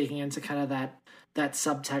start digging into kind of that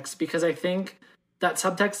subtext? Because I think that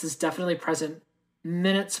subtext is definitely present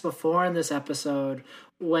minutes before in this episode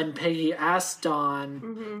when Peggy asked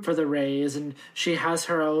Dawn for the raise, and she has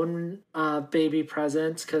her own baby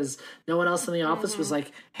present because no one else in the office was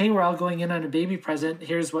like, hey, we're all going in on a baby present.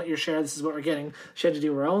 Here's what your share. This is what we're getting. She had to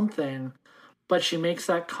do her own thing. But she makes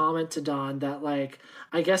that comment to Dawn that, like,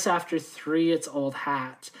 I guess after 3, it's old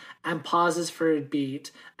hat, and pauses for a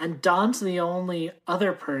beat. And Dawn's the only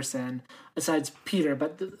other person, besides Peter,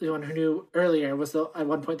 but the one who knew earlier, was at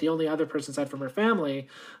one point the only other person aside from her family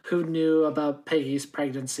who knew about Peggy's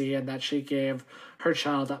pregnancy and that she gave her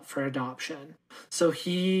child up for adoption. So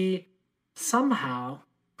he somehow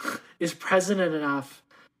is present enough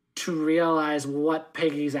to realize what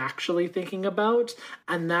Peggy's actually thinking about,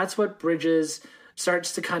 and that's what Bridges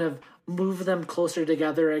starts to kind of move them closer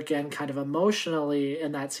together again, kind of emotionally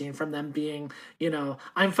in that scene, from them being, you know,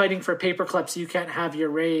 I'm fighting for paper clips, you can't have your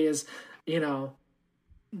raise, you know,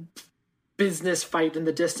 business fight in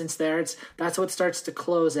the distance there. That's what starts to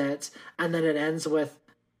close it, and then it ends with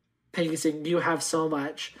Peggy saying, you have so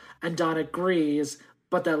much, and Dawn agrees,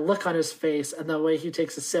 but that look on his face and the way he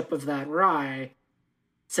takes a sip of that rye,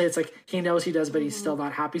 say it's like he knows he does, but he's still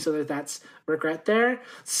not happy, so that's regret there.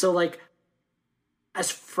 So, like, as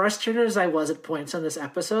frustrated as I was at points on this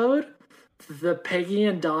episode, the Peggy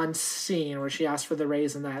and Dawn scene where she asked for the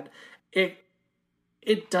raise and that, it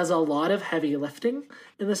it does a lot of heavy lifting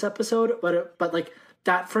in this episode, but like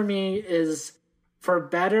that for me is, for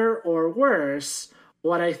better or worse,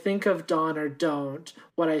 what I think of Dawn or don't,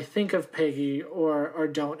 what I think of Peggy or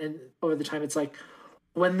don't, and over the time, it's like,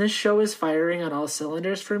 when this show is firing on all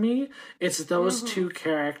cylinders for me, it's those two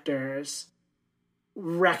characters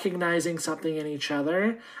recognizing something in each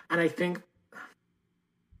other. And I think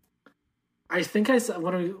I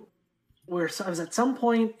was at some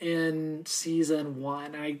point in season 1,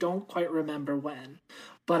 and I don't quite remember when,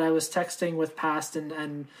 but I was texting with past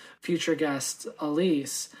and future guest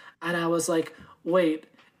Elise, and I was like, wait,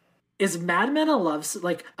 is Mad Men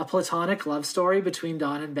a platonic love story between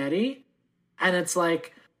Dawn and Betty? And it's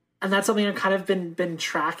like, and that's something I've kind of been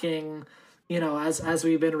tracking, as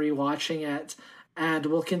we've been rewatching it. And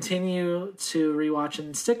we'll continue to rewatch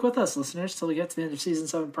and stick with us, listeners, till we get to the end of season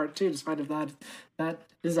 7, part 2, despite if that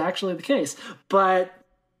is actually the case. But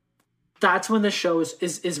that's when the show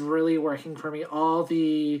is really working for me. All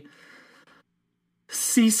the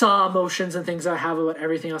seesaw emotions and things I have about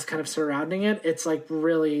everything else kind of surrounding it, it's like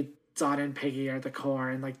really Dawn and Peggy are the core,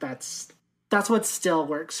 and like that's what still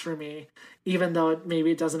works for me, even though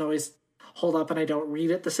maybe it doesn't always hold up and I don't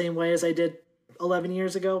read it the same way as I did 11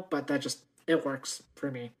 years ago, but it works for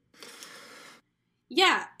me.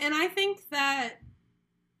 Yeah, and I think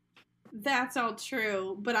that's all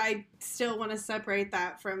true, but I still want to separate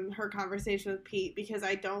that from her conversation with Pete, because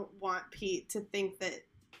I don't want Pete to think that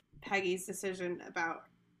Peggy's decision about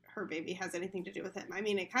her baby has anything to do with him. I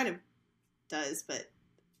mean, it kind of does, but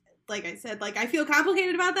like I said, like, I feel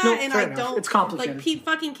complicated about that, and I don't. It's complicated. Like, Pete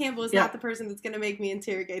fucking Campbell is not the person that's going to make me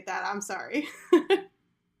interrogate that. I'm sorry.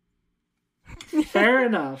 Fair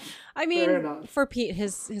enough. I mean, for Pete,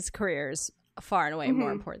 his career is far and away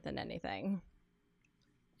more important than anything.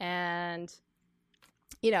 And,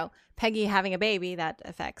 Peggy having a baby, that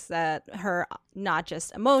affects her not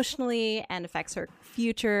just emotionally, and affects her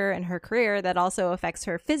future and her career, that also affects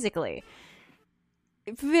her physically.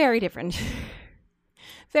 Very different.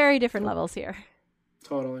 Very different levels here.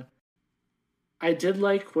 Totally. I did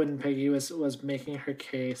like when Peggy was making her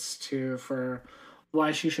case for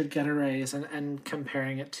why she should get a raise, and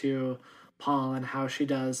comparing it to Paul and how she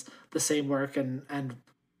does the same work and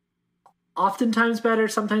oftentimes better,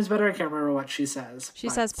 sometimes better. I can't remember what she says. She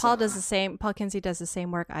says Paul Kinsey does the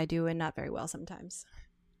same work I do, and not very well sometimes.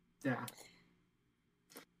 Yeah.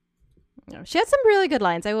 She had some really good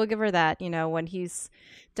lines. I will give her that. When he's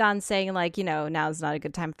done saying, like, now's not a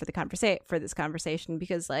good time for this conversation,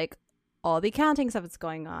 because like all the accounting stuff that's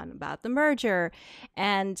going on about the merger,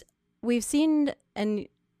 and we've seen, and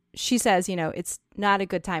she says, it's not a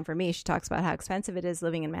good time for me. She talks about how expensive it is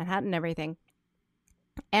living in Manhattan and everything.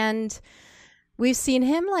 And we've seen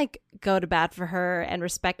him like go to bat for her and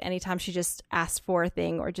respect anytime she just asked for a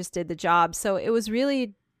thing or just did the job. So it was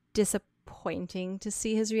really disappointing to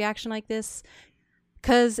see his reaction like this,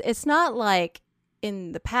 because it's not like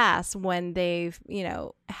in the past when they've,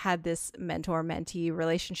 had this mentor-mentee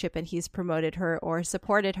relationship and he's promoted her or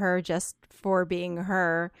supported her just for being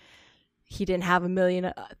her. He didn't have a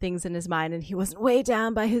million things in his mind, and he wasn't weighed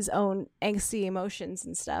down by his own angsty emotions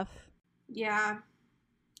and stuff. Yeah.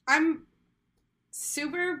 I'm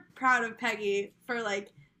super proud of Peggy for,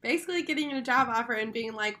 like, basically getting a job offer and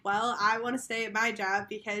being like, well, I want to stay at my job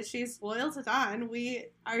because she's loyal to Dawn. We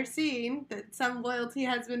are seeing that some loyalty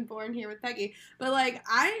has been born here with Peggy. But, like,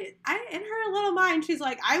 I in her little mind, she's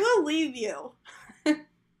like, I will leave you.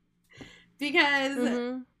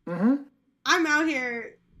 Because I'm out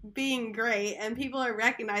here being great, and people are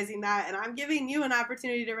recognizing that, and I'm giving you an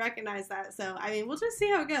opportunity to recognize that. So, I mean, we'll just see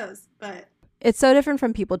how it goes. But it's so different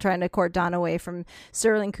from people trying to court Dawn away from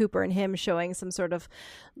Sterling Cooper, and him showing some sort of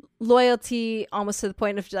loyalty, almost to the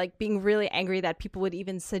point of like being really angry that people would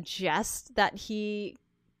even suggest that he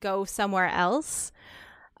go somewhere else.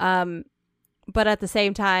 But at the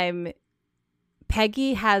same time,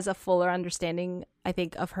 Peggy has a fuller understanding, I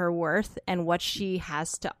think, of her worth and what she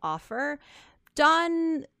has to offer.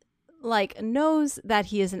 Dawn, like, knows that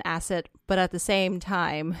he is an asset, but at the same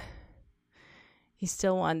time, he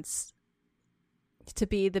still wants to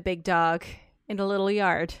be the big dog in a little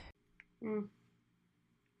yard.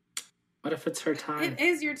 What if it's her time? It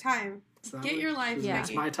is your time. Get your life. Yeah,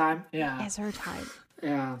 it's my time. Yeah, it's her time.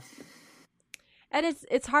 Yeah, and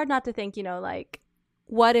it's hard not to think, like,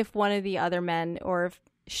 what if one of the other men, or if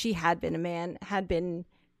she had been a man, had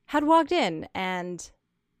walked in and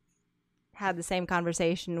had the same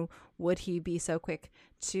conversation? Would he be so quick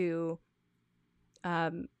to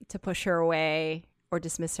push her away or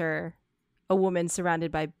dismiss her? A woman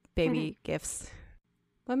surrounded by baby gifts.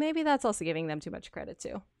 But maybe that's also giving them too much credit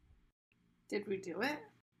too. Did we do it?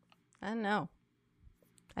 I don't know.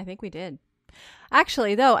 I think we did.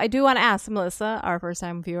 Actually, though, I do want to ask Melissa, our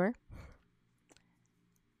first-time viewer,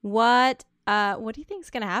 what do you think is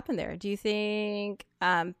going to happen there? Do you think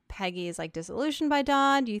Peggy is like disillusioned by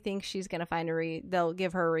Dawn? Do you think she's going to find they'll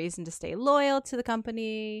give her a reason to stay loyal to the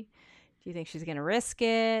company? Do you think she's going to risk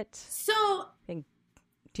it? So,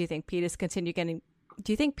 do you think Pete is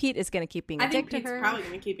Do you think Pete is going to keep being a dick to her? I think Pete's probably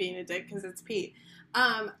going to keep being a dick because it's Pete.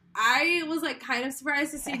 I was like kind of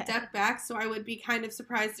surprised to see Duck back, so I would be kind of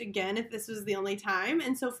surprised again if this was the only time.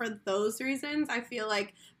 And so for those reasons, I feel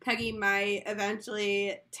like Peggy might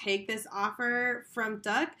eventually take this offer from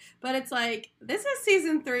Duck. But it's like, this is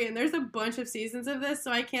season 3, and there's a bunch of seasons of this,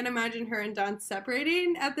 so I can't imagine her and Dawn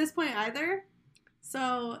separating at this point either.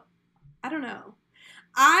 So, I don't know.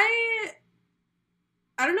 I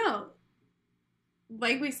don't know.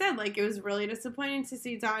 Like we said, like, it was really disappointing to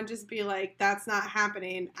see Dawn just be like, that's not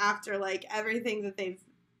happening after, like, everything that they've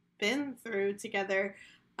been through together.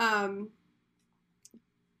 But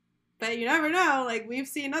you never know. Like, we've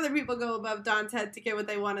seen other people go above Dawn's head to get what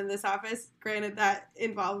they want in this office. Granted, that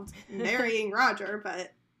involved marrying Roger,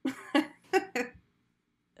 but...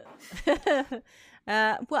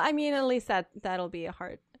 well, I mean, at least that'll be a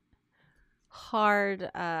hard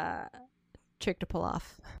trick to pull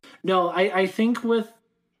off. No, I think with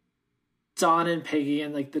Dawn and Peggy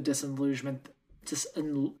and like the disillusionment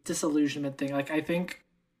thing, like I think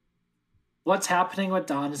what's happening with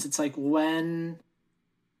Dawn is it's like when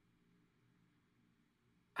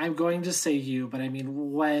I'm going to say but I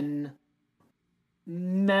mean when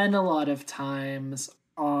men a lot of times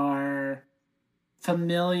are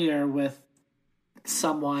familiar with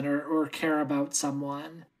someone or care about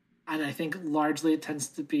someone. And I think largely it tends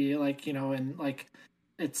to be like, you know, and like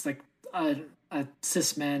it's like a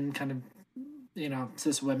cis men kind of, you know,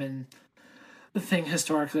 cis women thing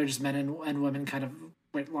historically, they're just men and women kind of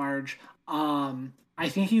writ large. I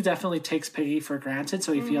think he definitely takes Peggy for granted,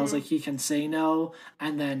 so he feels like he can say no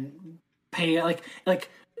and then pay like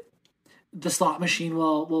the slot machine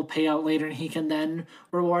will pay out later and he can then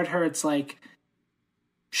reward her. It's like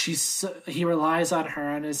he relies on her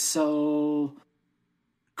and is so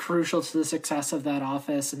crucial to the success of that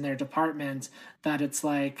office and their department that it's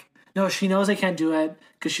like, no, she knows I can't do it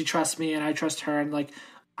because she trusts me and I trust her, and like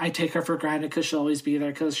I take her for granted because she'll always be there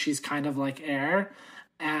because she's kind of like air.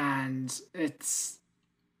 And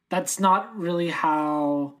that's not really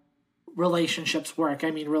how relationships work. I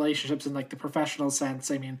mean, relationships in like the professional sense,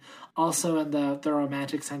 I mean also in the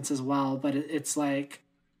romantic sense as well, but it's like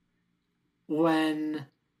when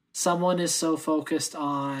someone is so focused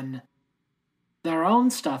on their own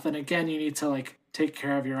stuff, and again, you need to like take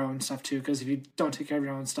care of your own stuff too, because if you don't take care of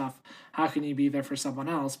your own stuff, how can you be there for someone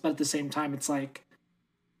else? But at the same time, it's like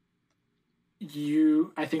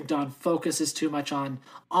I think Dawn focuses too much on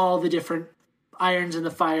all the different irons in the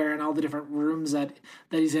fire and all the different rooms that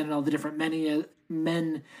he's in and all the different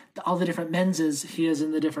all the different menses he is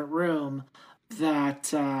in the different room, that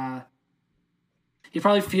he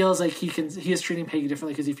probably feels like he is treating Peggy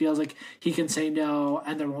differently because he feels like he can say no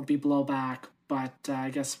and there won't be blowback. But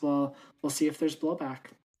I guess we'll see if there's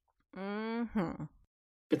blowback. Mm-hmm.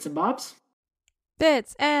 Bits and bobs?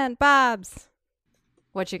 Bits and bobs.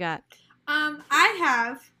 What you got? I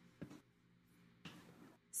have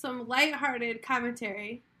some lighthearted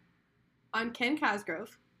commentary on Ken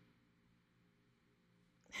Cosgrove.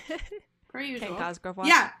 Per usual. Ken Cosgrove watch?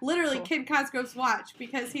 Yeah, literally cool. Ken Cosgrove's watch,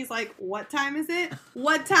 because he's like, what time is it?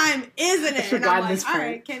 What time isn't it? And I'm like, all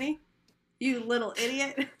right, Kenny, you little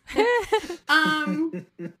idiot. I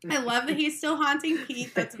love that he's still haunting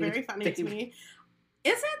Pete. That's very funny to me.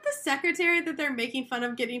 Isn't the secretary that they're making fun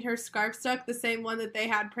of getting her scarf stuck the same one that they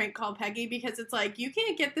had prank call Peggy? Because it's like, you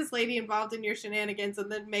can't get this lady involved in your shenanigans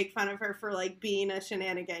and then make fun of her for like being a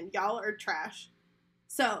shenanigan. Y'all are trash.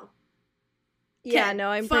 So, yeah, no,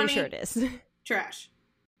 I'm pretty sure it is. Trash.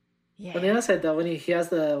 Yeah. On the other side, though, when he has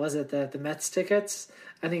the Mets tickets,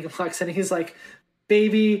 and he walks in and he's like,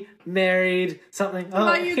 baby, married, something. What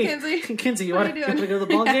about you, Kinsey? Kinsey, you want to go to the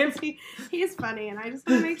ball game? He's funny, and I just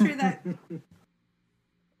want to make sure that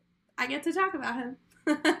I get to talk about him.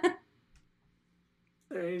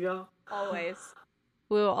 There you go. Always.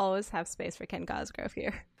 We will always have space for Ken Cosgrove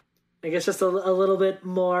here. I guess just a little bit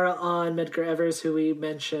more on Medgar Evers, who we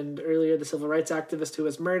mentioned earlier, the civil rights activist who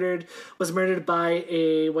was murdered by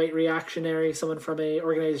a white reactionary, someone from an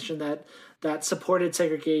organization that supported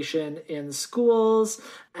segregation in schools,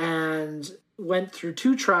 and went through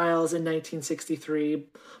 2 trials in 1963.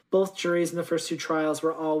 Both juries in the first 2 trials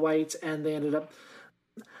were all white, and they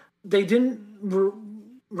didn't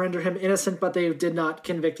render him innocent, but they did not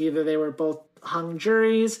convict either. They were both hung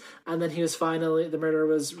juries, and then the murder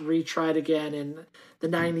was retried again in the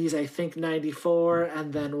 90s, I think 94,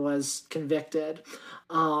 and then was convicted.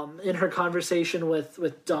 In her conversation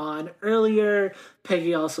with Dawn earlier,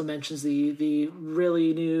 Peggy also mentions the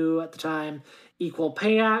really new, at the time, Equal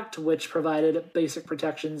Pay Act, which provided basic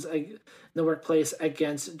protections in the workplace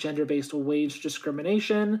against gender-based wage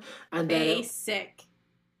discrimination. And basic.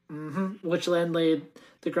 Which then laid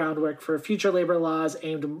the groundwork for future labor laws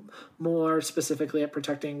aimed more specifically at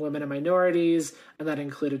protecting women and minorities, and that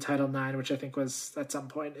included Title IX, which I think was at some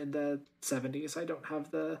point in the 70s. I don't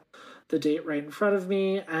have the date right in front of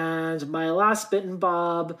me. And my last bit in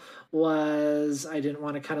Bob was, I didn't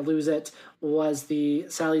want to kind of lose it, was the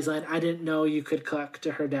Sally's line, "I didn't know you could cook,"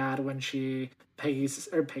 to her dad when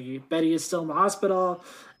Betty is still in the hospital,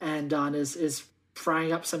 and Dawn is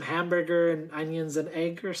frying up some hamburger and onions and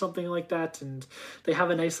egg or something like that, and they have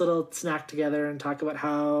a nice little snack together and talk about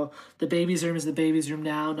how the baby's room is the baby's room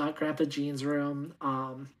now, not Grandpa Gene's room.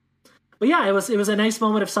 But yeah, it was a nice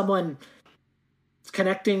moment of someone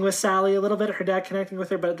connecting with Sally a little bit, her dad connecting with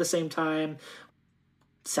her, but at the same time,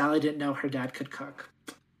 Sally didn't know her dad could cook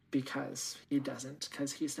because he doesn't,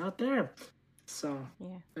 because he's not there. So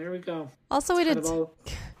yeah, there we go. Also, we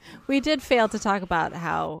did fail to talk about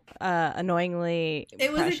how annoyingly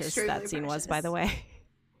precious that scene was, by the way.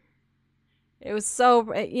 It was so,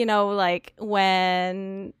 like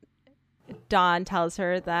when Don tells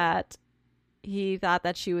her that he thought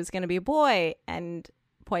that she was going to be a boy and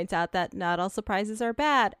points out that not all surprises are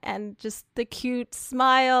bad, and just the cute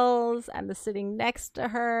smiles and the sitting next to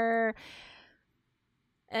her.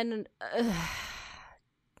 And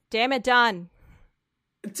damn it, Don.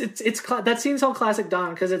 It's that seems all classic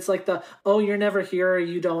Don, because it's like you're never here,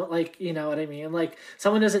 you don't, like, you know what I mean, like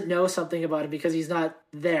someone doesn't know something about him because he's not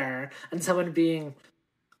there, and someone being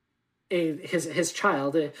his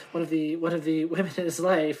child, one of the women in his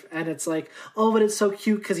life, and it's like, oh, but it's so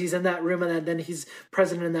cute because he's in that room and then he's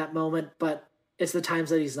present in that moment, but it's the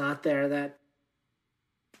times that he's not there that,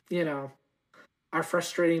 are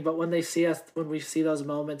frustrating. But when we see those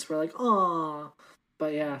moments, we're like, oh.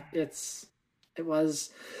 But yeah, it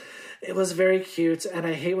was very cute, and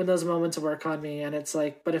I hate when those moments work on me, and it's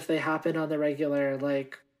like, but if they happen on the regular,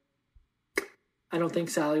 like, I don't think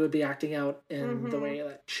Sally would be acting out in the way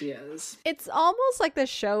that she is. It's almost like the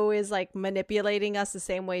show is like manipulating us the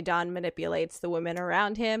same way Don manipulates the women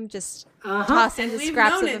around him, just tossing the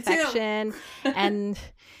scraps of affection, and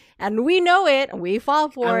we know it, and we fall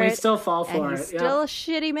for it, and we still fall for and it. He's still a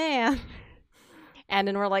shitty man, and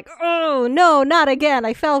then we're like, oh no, not again!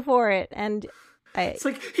 I fell for it, and it's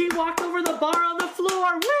like he walked over the bar on the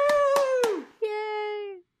floor. Woo!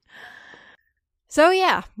 Yay! So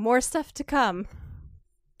yeah, more stuff to come.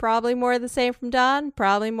 Probably more of the same from Don.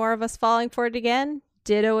 Probably more of us falling for it again.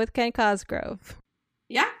 Ditto with Ken Cosgrove.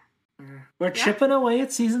 Yeah. We're chipping away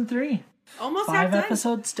at season 3. Almost 5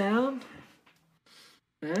 episodes down.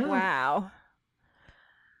 Yeah.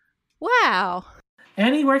 Wow.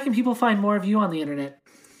 Annie, where can people find more of you on the internet?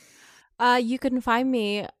 You can find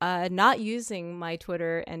me not using my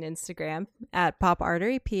Twitter and Instagram at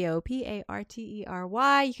Popartery,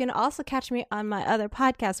 Popartery. You can also catch me on my other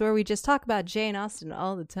podcast where we just talk about Jane Austen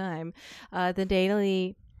all the time, the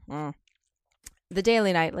Daily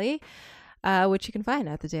Nightly, which you can find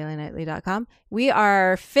at thedailynightly.com. We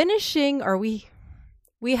are finishing, or we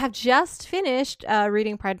have just finished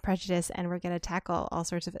reading Pride and Prejudice, and we're going to tackle all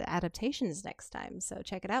sorts of adaptations next time, so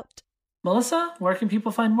check it out. Melissa, where can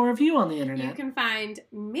people find more of you on the internet? You can find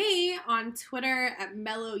me on Twitter at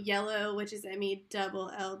Mellow Yellow, which is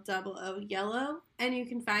MELLO Yellow. And you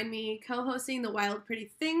can find me co-hosting the Wild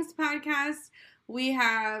Pretty Things podcast. We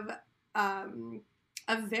have a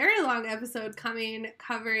very long episode coming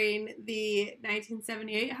covering the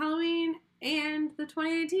 1978 Halloween and the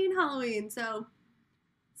 2018 Halloween. So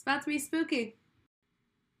it's about to be spooky.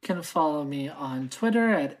 You can follow me on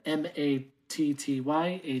Twitter at MATTYHUGH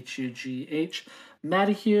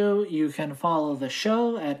Matthew. You can follow the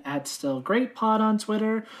show at @StillGreatPod on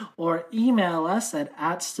Twitter, or email us at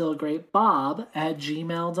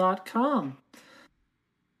 @StillGreatBob@gmail.com.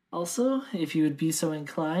 Also, if you would be so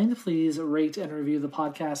inclined, please rate and review the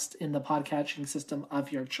podcast in the podcatching system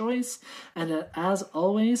of your choice. And as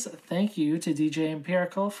always, thank you to DJ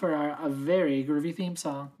Empirical for a very groovy theme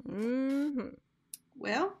song. Mm-hmm.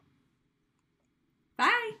 Well,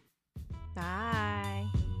 bye. Bye.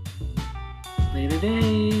 Later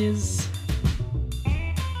days.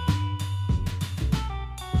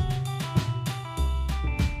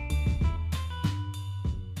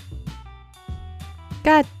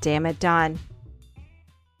 God damn it, Don.